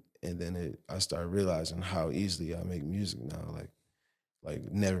place, and then I started realizing how easily I make music now. Like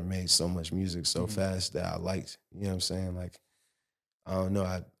never made so much music so Hmm. fast that I liked. You know what I'm saying? Like I don't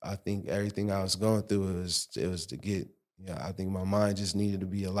know. I think everything I was going through it was to get. Yeah, I think my mind just needed to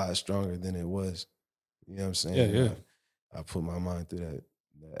be a lot stronger than it was. You know what I'm Yeah, saying? And yeah, I put my mind through that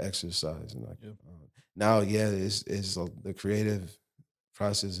exercise, and like yeah. now, yeah, it's the creative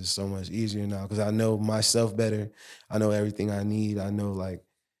process is so much easier now because I know myself better. I know everything I need. I know like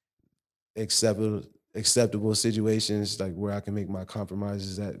acceptable acceptable situations like where I can make my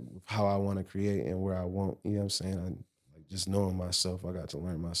compromises at how I want to create and where I won't. You know what I'm saying? Like just knowing myself, I got to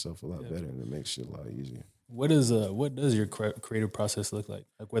learn myself a lot Yep. better, and it makes shit a lot easier. What does your creative process look like?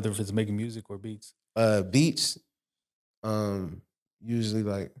 Like whether if it's making music or beats. Beats, um, usually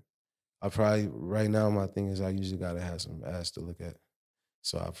like I probably right now my thing is I usually gotta have some ass to look at.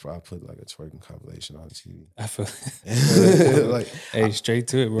 So I put like a twerking compilation on TV. I feel, I feel it. I feel it. Like I, Hey, straight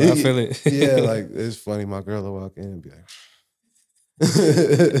to it, bro. I feel yeah, it. like it's funny. My girl will walk in and be like,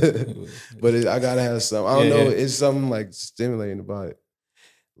 but I gotta have some. I Yeah, don't know. yeah. It's something like stimulating about it.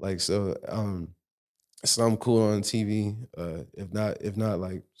 Like so, something cool on TV. If not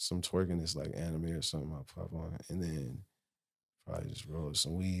like some twerking, it's like anime or something. I'll pop on, and then probably just roll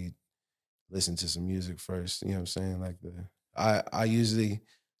some weed, listen to some music first. You know what I'm saying? Like I usually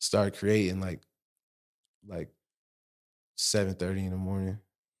start creating like 7:30 in the morning,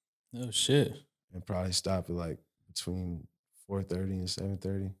 Oh shit. and probably stop at like between 4:30 and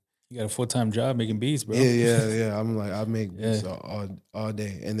 7:30. You got a full time job making beats, Yeah, bro. yeah, yeah. I'm like I make Yeah. beats all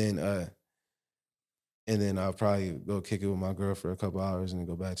day, and then I'll probably go kick it with my girl for a couple hours, and then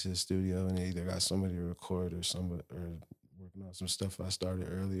go back to the studio, and either got somebody to record or somebody or working on some stuff I started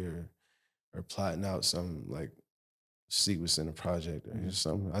earlier, or plotting out some like sequence in a project or Mhm. just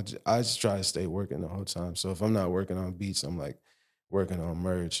something. I just try to stay working the whole time. So if I'm not working on beats, I'm like working on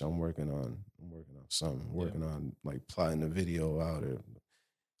merch. I'm working on something. I'm Yeah. working on like plotting a video out, or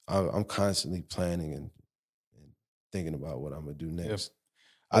I'm constantly planning and thinking about what I'm gonna do Yeah. next.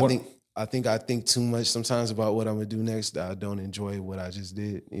 I I want think I think too much sometimes about what I'm gonna do next that I don't enjoy what I just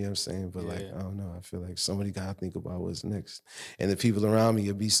did. You know what I'm saying? But yeah, like yeah. I don't know. I feel like somebody gotta think about what's next, and the people around me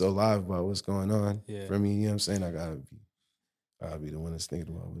will be so live about what's going on. Yeah. For me, you know what I'm saying? I'll be the one that's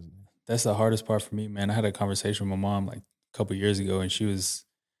thinking about what's next. That's the hardest part for me, man. I had a conversation with my mom like a couple years ago, and she was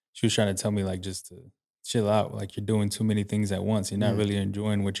trying to tell me like just to chill out. Like you're doing too many things at once. You're not Mm, really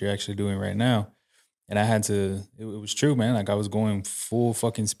enjoying what you're actually doing right now. And I had to. It was true, man. Like I was going full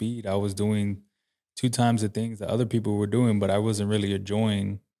fucking speed. I was doing two times the things that other people were doing, but I wasn't really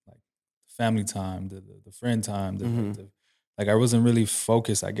enjoying like family time, the friend time, mm-hmm. like I wasn't really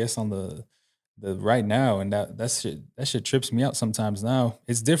focused, I guess, on the right now, and that shit trips me out sometimes. Now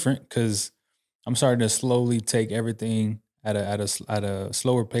it's different because I'm starting to slowly take everything at a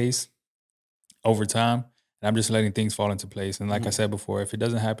slower pace over time, and I'm just letting things fall into place. And like I Mhm. said before, if it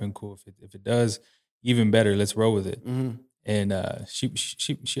doesn't happen, cool. If it does, even better. Let's roll with it. Mhm. And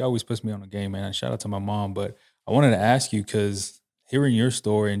she always puts me on the game, man. Shout out to my mom. But I wanted to ask you because hearing your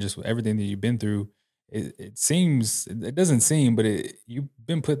story and just everything that you've been through, it seems it doesn't seem, but you've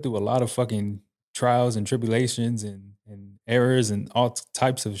been put through a lot of fucking trials and tribulations and errors and all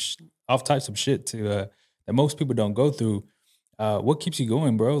types of shit to that most people don't go through. What keeps you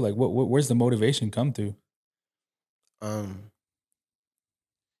going, bro? Like, where's the motivation come through? Um,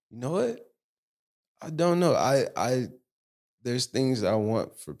 you know what? I don't know. I there's things I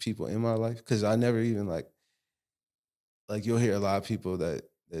want for people in my life because I never even like you'll hear a lot of people that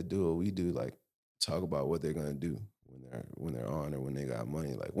do what we do, like talk about what they're gonna do when they're on or when they got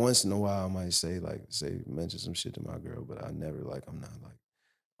money. Like once in a while I might say mention some shit to my girl, but I never I'm not like,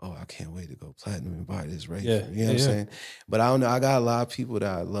 oh, I can't wait to go platinum and buy this Ray Yeah, for, you know what yeah, I'm yeah, saying? But I don't know. I got a lot of people that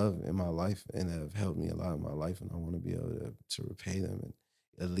I love in my life and have helped me a lot in my life, and I want to be able to repay them, and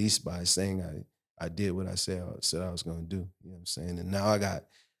at least by saying I did what I said I was gonna do. You know what I'm saying? And now I got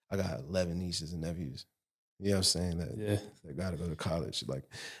 11 nieces and nephews. You know what I'm saying? yeah. That gotta go to college. Like,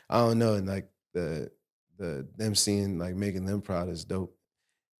 I don't know, and like them seeing like making them proud is dope.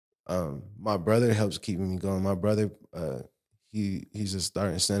 My brother helps keeping me going. My brother, he's a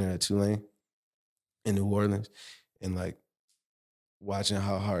starting center at Tulane in New Orleans, and like watching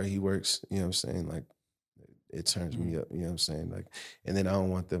how hard he works, you know what I'm saying? Like it turns Mhm. me up, you know what I'm saying? Like, and then I don't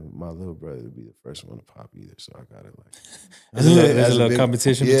want my little brother to be the first one to pop either. So I gotta There's a as a little big,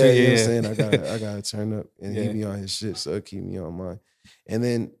 competition yeah, between, you know what I'm yeah, saying? yeah. I gotta turn up, and he Yeah. be on his shit, so it keep me on mine. And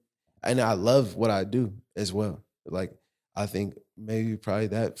then, and I love what I do as well. Like, I think maybe probably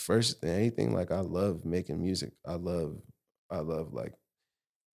that first than anything, like I love making music. I love like,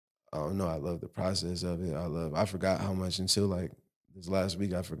 I don't know, I love the process of it. I forgot how much until like this last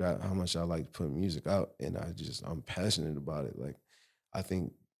week, I forgot how much I like putting music out, and I'm passionate about it. Like, I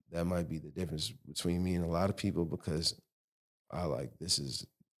think that might be the difference between me and a lot of people because I like this is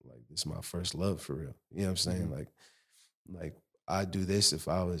my first love for real. You know what I'm saying? Mhm. Like I do this if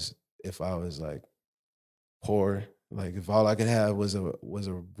I was like poor, like if all I could have was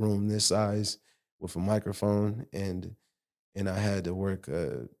a room this size with a microphone and I had to work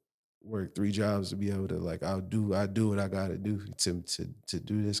 3 jobs to be able to like I do what I gotta do to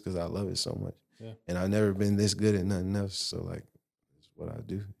do this because I love it so much. Yeah. And I've never been this good at nothing else. So like it's what I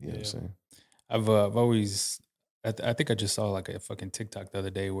do. You know Yeah, what I'm yeah. saying? I've always I think I just saw like a fucking TikTok the other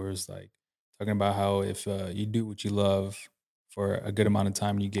day where it's like talking about how if you do what you love for a good amount of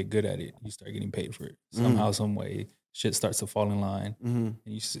time and you get good at it, you start getting paid for it. Mm-hmm. Somehow, some way, shit starts to fall in line, Mm-hmm. and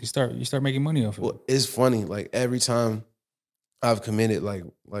you start making money off of it. Well, it's funny. Like every time I've committed, like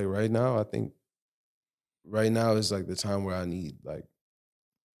right now, I think right now is like the time where I need like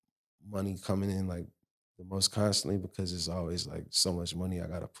money coming in like the most constantly because it's always like so much money I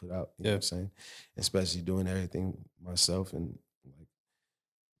gotta put out. You know what Yeah, I'm saying? Especially doing everything myself and like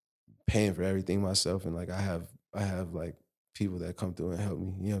paying for everything myself. And like I have like people that come through and help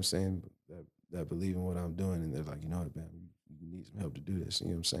me. You know what I'm saying? That believe in what I'm doing and they're like, you know what, man, you need some help to do this. You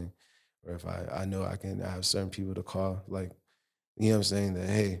know what I'm saying? Or if I know I have certain people to call, like, you know what I'm saying, that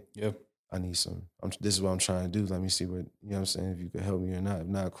hey, yeah, I need some. This is what I'm trying to do. Let me see what, you know what I'm saying, if you could help me or not. If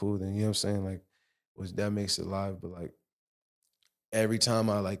not, cool, then you know what I'm saying? Like, which that makes it live. But like every time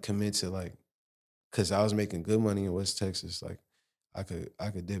I like commit to like, cause I was making good money in West Texas, like I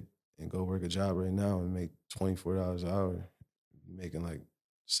could dip and go work a job right now and make $24 an hour, making like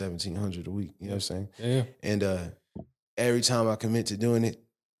 1,700 a week. You know what yeah, I'm saying? yeah, yeah. And every time I commit to doing it,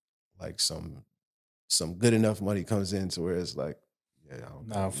 like some good enough money comes in to where it's like, yeah, I don't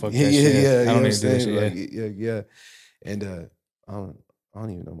Nah, think fuck yeah, that yeah, shit. yeah, I you know don't what I'm need to do that saying? shit. Like, Yeah, yeah, yeah. And I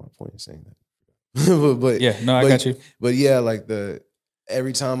don't even know my point in saying that. yeah. No, I but got you. but yeah, like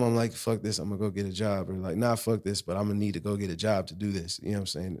every time I'm like, fuck this, I'm gonna go get a job, or like, nah, fuck this, but I'm gonna need to go get a job to do this. You know what I'm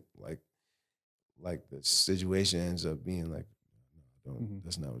saying? Like the situation ends up being like, don't, Mhm.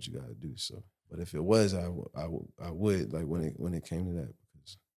 that's not what you gotta do. So, but if it was, I would like when it came to that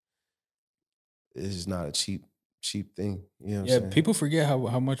because it's just not a cheap thing. You know what I'm Yeah, saying? people forget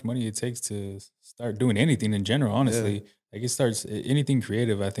how much money it takes to start doing anything in general. Yeah. Honestly, like it starts anything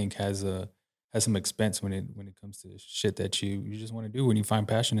creative. I think has some expense when it comes to shit that you just want to do when you find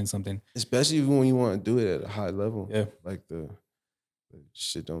passion in something. Especially when you want to do it at a high level. Yeah, Like the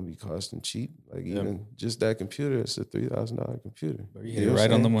shit don't be costing cheap. Like yeah. even just that computer, it's a $3,000 computer. But you You hit know it what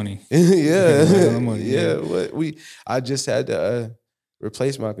right I'm on the saying? money. You hit it right on Yeah. the money. Yeah, Yeah. I just had to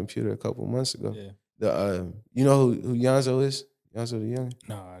replace my computer a couple months ago. yeah. The you know who Yanzo is? Yonzo the Young.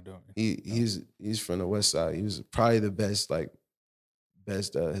 No, I don't. He's from the West Side. He was probably the best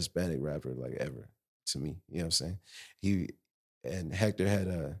Hispanic rapper like ever to me. You know what I'm saying? He and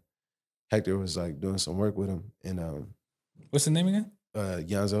Hector was like doing some work with him, and What's the name again?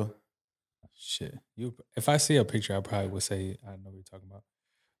 Yonzo. Shit. If I see a picture, I probably would say I know what you're talking about.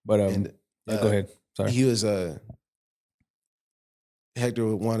 But And yeah, go ahead. Sorry. he was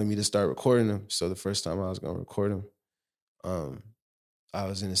Hector wanted me to start recording him. So the first time I was gonna record him, I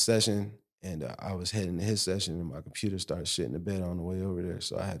was in a session and I was heading to his session, and my computer started shitting the bed on the way over there.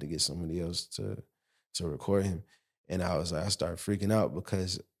 So I had to get somebody else to record him. And I started freaking out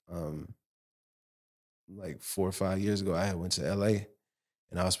because like 4 or 5 years ago, I had went to LA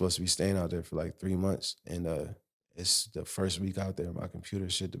and I was supposed to be staying out there for like 3 months. And it's the first week out there, my computer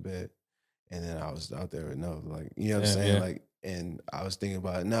shit the bed. And then I was out there with like, you know what I'm saying? Yeah. Like, and I was thinking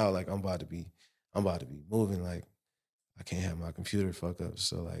about it now, like I'm about to be moving. Like I can't have my computer fuck up.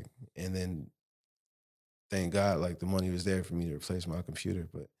 So like, and then thank God, like the money was there for me to replace my computer.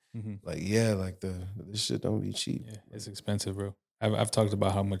 But like, yeah, like this shit don't be cheap. Yeah, it's expensive, bro. I've talked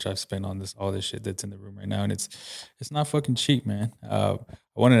about how much I've spent on all this shit that's in the room right now, and it's not fucking cheap, man. I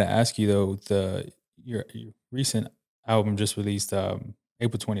wanted to ask you though, your recent album just released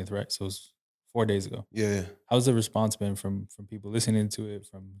April 20th, right? So it's 4 days ago. Yeah. How's the response been from people listening to it,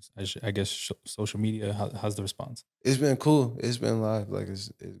 from I guess social media? How's the response? It's been cool. It's been live. Like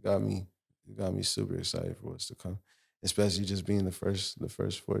it got me super excited for what's to come. Especially just being the first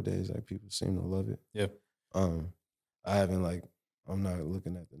 4 days. Like people seem to love it. Yeah. I haven't I'm not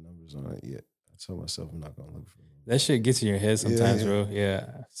looking at the numbers on it yet. I told myself I'm not gonna look for them. That shit gets in your head sometimes, bro.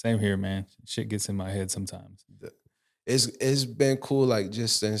 Yeah, same here, man. Shit gets in my head sometimes. It's been cool, like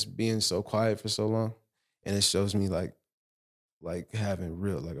just since being so quiet for so long, and it shows me like having a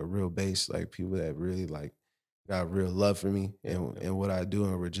real base, like people that really like got real love for me and what I do,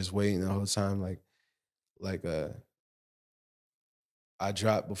 and we're just waiting the whole time. I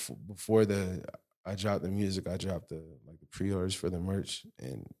dropped I dropped the music, I dropped the pre-orders for the merch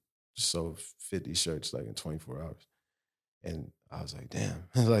and sold 50 shirts like in 24 hours. And I was like, damn,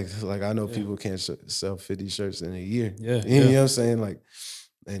 like I know people can't sell 50 shirts in a year. Yeah. You know what I'm saying? Like,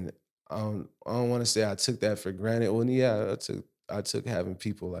 and I don't want to say I took that for granted. Well, yeah, I took having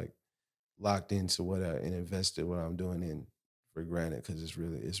people like locked into and invested what I'm doing in for granted, because it's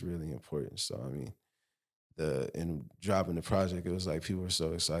really important. So I mean, in dropping the project, it was like people were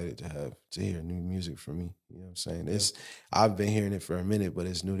so excited to hear new music from me. You know what I'm saying? I've been hearing it for a minute, but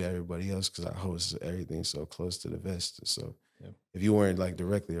it's new to everybody else because I host everything so close to the vest. So if you weren't like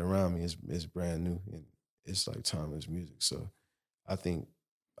directly around me, it's brand new and it's like timeless music. So I think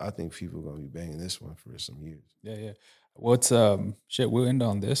people are gonna be banging this one for some years. Yeah. What's shit? We'll end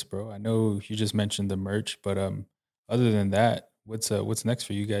on this, bro. I know you just mentioned the merch, but other than that, what's next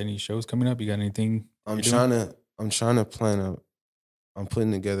for you? Got any shows coming up? You got anything? I'm trying to plan I'm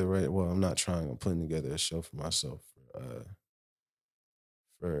putting together I'm not trying. I'm putting together a show for myself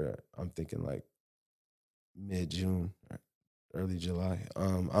I'm thinking like mid-June, early July.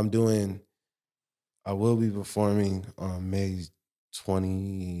 I will be performing on May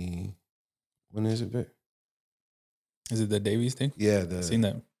 20. When is it, Vic? Is it the Davies thing? Yeah, I've seen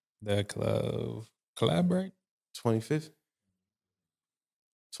that. The collab, right? 25th,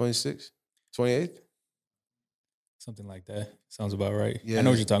 26th, 28th. Something like that. Sounds about right. Yeah, I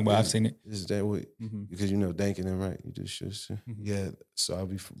know what you're talking about. I've seen it. This is that way because you know Dank and them, right? You do shows too. Yeah, so I'll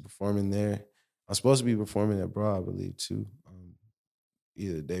be performing there. I'm supposed to be performing at Bra, I believe, too.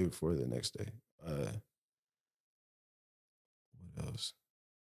 Either the day before or the next day. What else?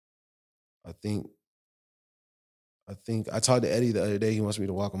 I think I talked to Eddie the other day. He wants me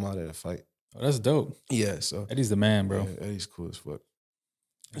to walk him out at a fight. Oh, that's dope. Yeah, so Eddie's the man, bro. Yeah, Eddie's cool as fuck.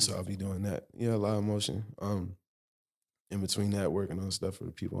 So I'll be doing that. Yeah, a lot of motion. In between that, working on stuff for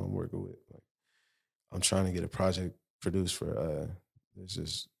the people I'm working with. Like, I'm trying to get a project produced for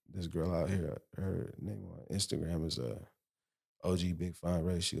there's this girl out here. Her name on Instagram is OG Big Fine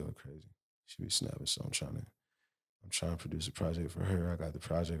Ray. She go crazy. She be snapping. So I'm trying to produce a project for her. I got the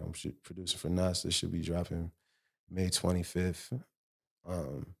project I'm producing for Nas. This should be dropping May 25th.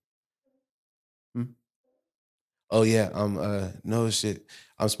 Oh yeah, no shit.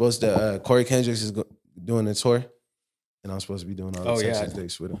 I'm supposed to Corey Kendricks is doing a tour, and I'm supposed to be doing all the Texas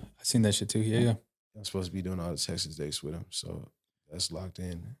dates with him. I seen that shit too. Yeah. I'm supposed to be doing all the Texas dates with him, so that's locked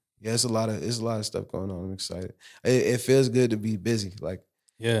in. Yeah, it's a lot of stuff going on. I'm excited. It feels good to be busy. Like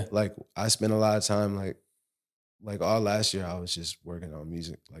I spent a lot of time like all last year I was just working on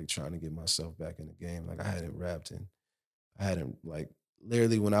music, like trying to get myself back in the game. Like I hadn't rapped and I hadn't like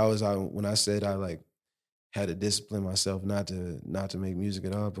literally when I said I like had to discipline myself not to make music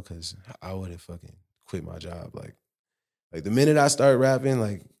at all, because I would have fucking quit my job. Like the minute I started rapping,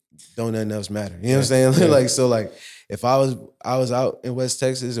 like don't nothing else matter. You know what I'm saying? Yeah. Like so, like if I was out in West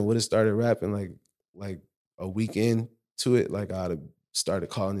Texas and would have started rapping like a weekend to it, like I'd have started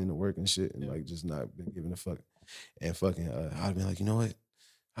calling into work and shit, and like just not been giving a fuck. And fucking, I'd be like, you know what?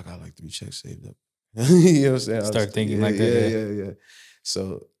 I got like 3 checks saved up. You know what I'm saying? Start thinking like that. Yeah.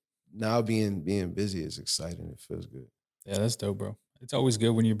 So now being busy is exciting. It feels good. Yeah, that's dope, bro. It's always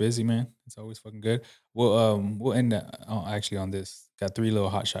good when you're busy, man. It's always fucking good. We'll end actually on this. Got 3 little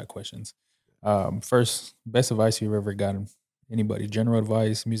hot shot questions. First, best advice you've ever gotten. Anybody? General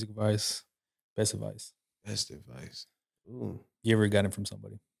advice, music advice, best advice. Best advice. Ooh. You ever gotten from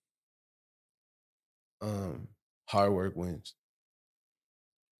somebody? Hard work wins.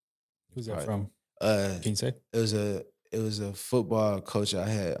 Who's that from? Can you say? It was a football coach I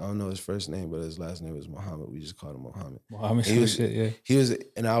had. I don't know his first name, but his last name was Muhammad. We just called him Muhammad. Muhammad, shit, yeah. He was,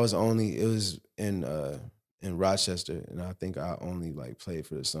 and I was only. It was in Rochester, and I think I only like played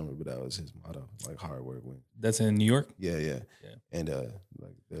for the summer, but that was his motto, like hard work wins. That's in New York. Yeah. And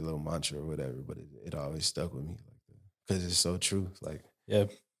like their little mantra or whatever, but it always stuck with me, like because it's so true. Like yeah,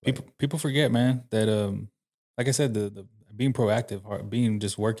 people forget, man, that like I said, the being proactive, being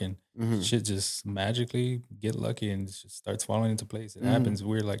just working, shit just magically get lucky and it just starts falling into place. It happens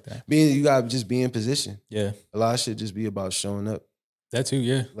weird like that. You gotta just be in position. Yeah, a lot of shit just be about showing up. That too,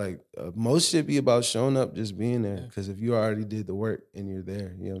 yeah. Like most shit be about showing up, just being there. Because if you already did the work and you're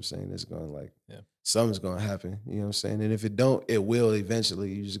there, you know what I'm saying? It's going like something's gonna happen. You know what I'm saying? And if it don't, it will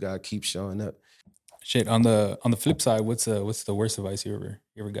eventually. You just gotta keep showing up. Shit. On the flip side, what's the worst advice you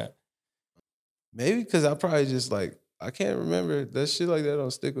ever got? Maybe because I probably just like I can't remember that shit like that don't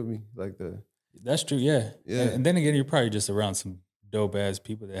stick with me like the. That's true, yeah. Yeah. And then again, you're probably just around some dope ass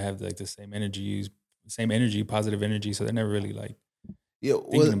people that have like the same energy, positive energy. So they're never really like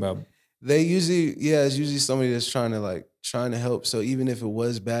thinking about. They usually, it's usually somebody that's trying to help. So even if it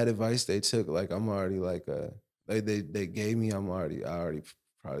was bad advice they took, like I'm already like they gave me, I already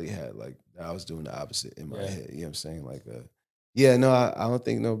probably had like I was doing the opposite in my head. You know what I'm saying? Like I don't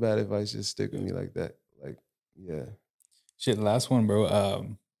think no bad advice just stick with me like that. Like, yeah. Shit, last one,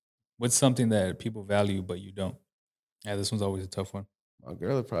 bro. What's something that people value but you don't? Yeah, this one's always a tough one. My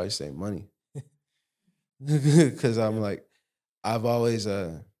girl would probably say money. Because I'm like, I've always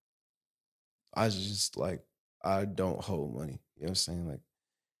I just like I don't hold money. You know what I'm saying?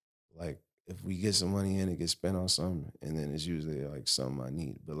 Like if we get some money in, it gets spent on something, and then it's usually like something I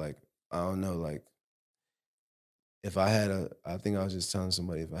need. But like I don't know, like if I had I think I was just telling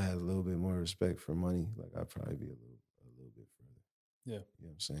somebody if I had a little bit more respect for money, like I'd probably be a little bit further. Yeah, you know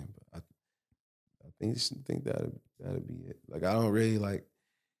what I'm saying. But I think that'd be it. Like I don't really like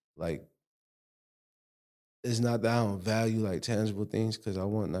it's not that I don't value like tangible things because I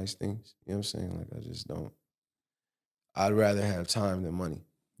want nice things. You know what I'm saying? Like I just don't. I'd rather have time than money.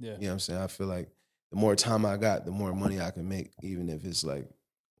 Yeah. You know what I'm saying? I feel like the more time I got, the more money I can make, even if it's like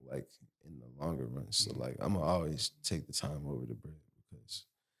in the longer run. So like I'm gonna always take the time over the bread because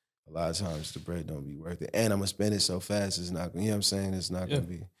a lot of times the bread don't be worth it. And I'm gonna spend it so fast it's not gonna, you know what I'm saying? It's not gonna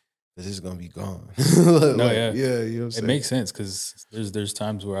be because it's gonna be gone. No, you know what I'm saying? It makes sense because there's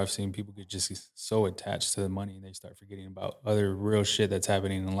times where I've seen people get just so attached to the money and they start forgetting about other real shit that's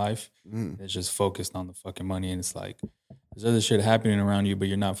happening in life. It's just focused on the fucking money, and it's like there's other shit happening around you, but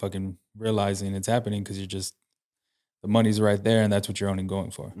you're not fucking realizing it's happening because you're just the money's right there, and that's what you're only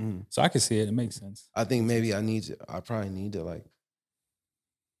going for. So I can see it. It makes sense. I think maybe I probably need to like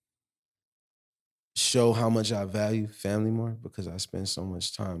show how much I value family more because I spend so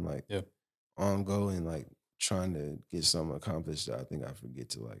much time like on go and like trying to get something accomplished that I think I forget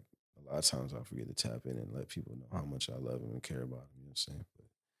to like a lot of times I forget to tap in and let people know how much I love them and care about them. You know what I'm saying? But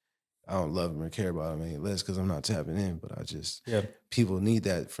I don't love them or care about them any less because I'm not tapping in. But I just people need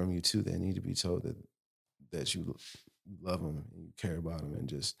that from you too. They need to be told that you love them and you care about them and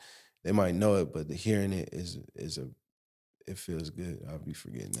just they might know it, but the hearing it it feels good. I'll be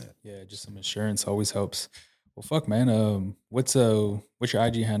forgetting that. Yeah, just some assurance always helps. Well, fuck, man. What's your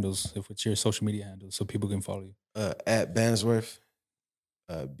IG handles? If it's your social media handles, so people can follow you. At Bamsworth,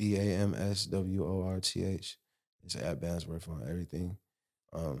 BAMSWORTH. It's at Bamsworth on everything.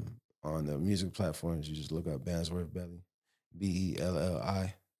 On the music platforms, you just look up Bamsworth Belli,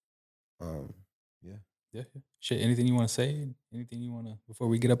 BELLI. Yeah. Shit. Anything you want to say? Anything you want to before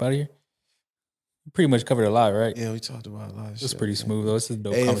we get up out of here? Pretty much covered a lot, right? Yeah, we talked about a lot of shit. It's pretty smooth, though. It's a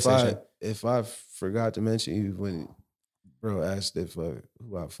dope conversation. If I forgot to mention you when bro asked if who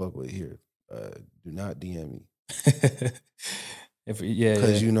I fuck with here, do not DM me.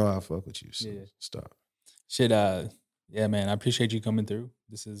 Because you know I fuck with you, so stop. Shit, yeah, man, I appreciate you coming through.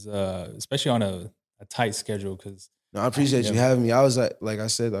 This is especially on a tight schedule because No, I appreciate yeah. you having me. I was like I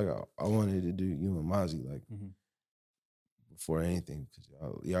said, like I wanted to do you and Mozzie like Mhm. before anything because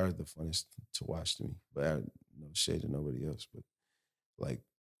y'all are the funnest to watch to me. But no shade to nobody else. But like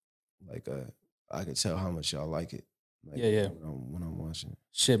like I could tell how much y'all like it. Like Yeah, yeah. when I'm watching it.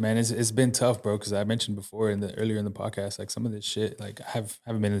 Shit, man, it's been tough, bro. Because I mentioned before earlier in the podcast, like some of this shit, like haven't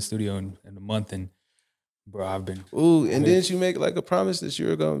been in the studio in a month, and bro, Ooh, I've and been. didn't you make like a promise that you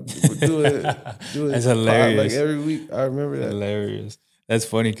were gonna do a That's pod like hilarious. every week? I remember that. Hilarious. That's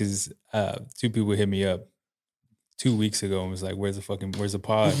funny because two people hit me up 2 weeks ago and was like, where's the pod? Where's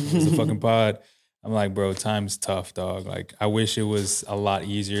the fucking pod? I'm like, bro, time's tough, dog. Like, I wish it was a lot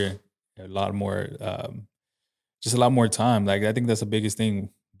easier, a lot more, just a lot more time. Like, I think that's the biggest thing,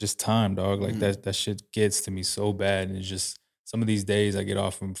 just time, dog. Like, that shit gets to me so bad. And it's just some of these days I get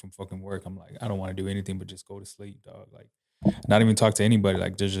off from fucking work. I'm like, I don't want to do anything but just go to sleep, dog. Like, not even talk to anybody.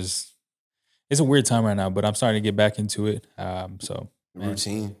 Like, it's a weird time right now, but I'm starting to get back into it. So man,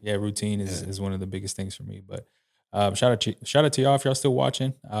 Routine. yeah, routine is one of the biggest things for me. But shout out to y'all if y'all still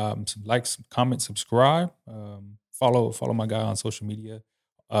watching. Like, comment, subscribe. Follow my guy on social media.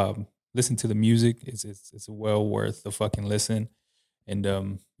 Listen to the music. It's well worth the fucking listen.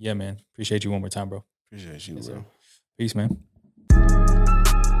 And yeah, man, appreciate you one more time, bro. Appreciate you, Yes, sir. bro. Peace, man.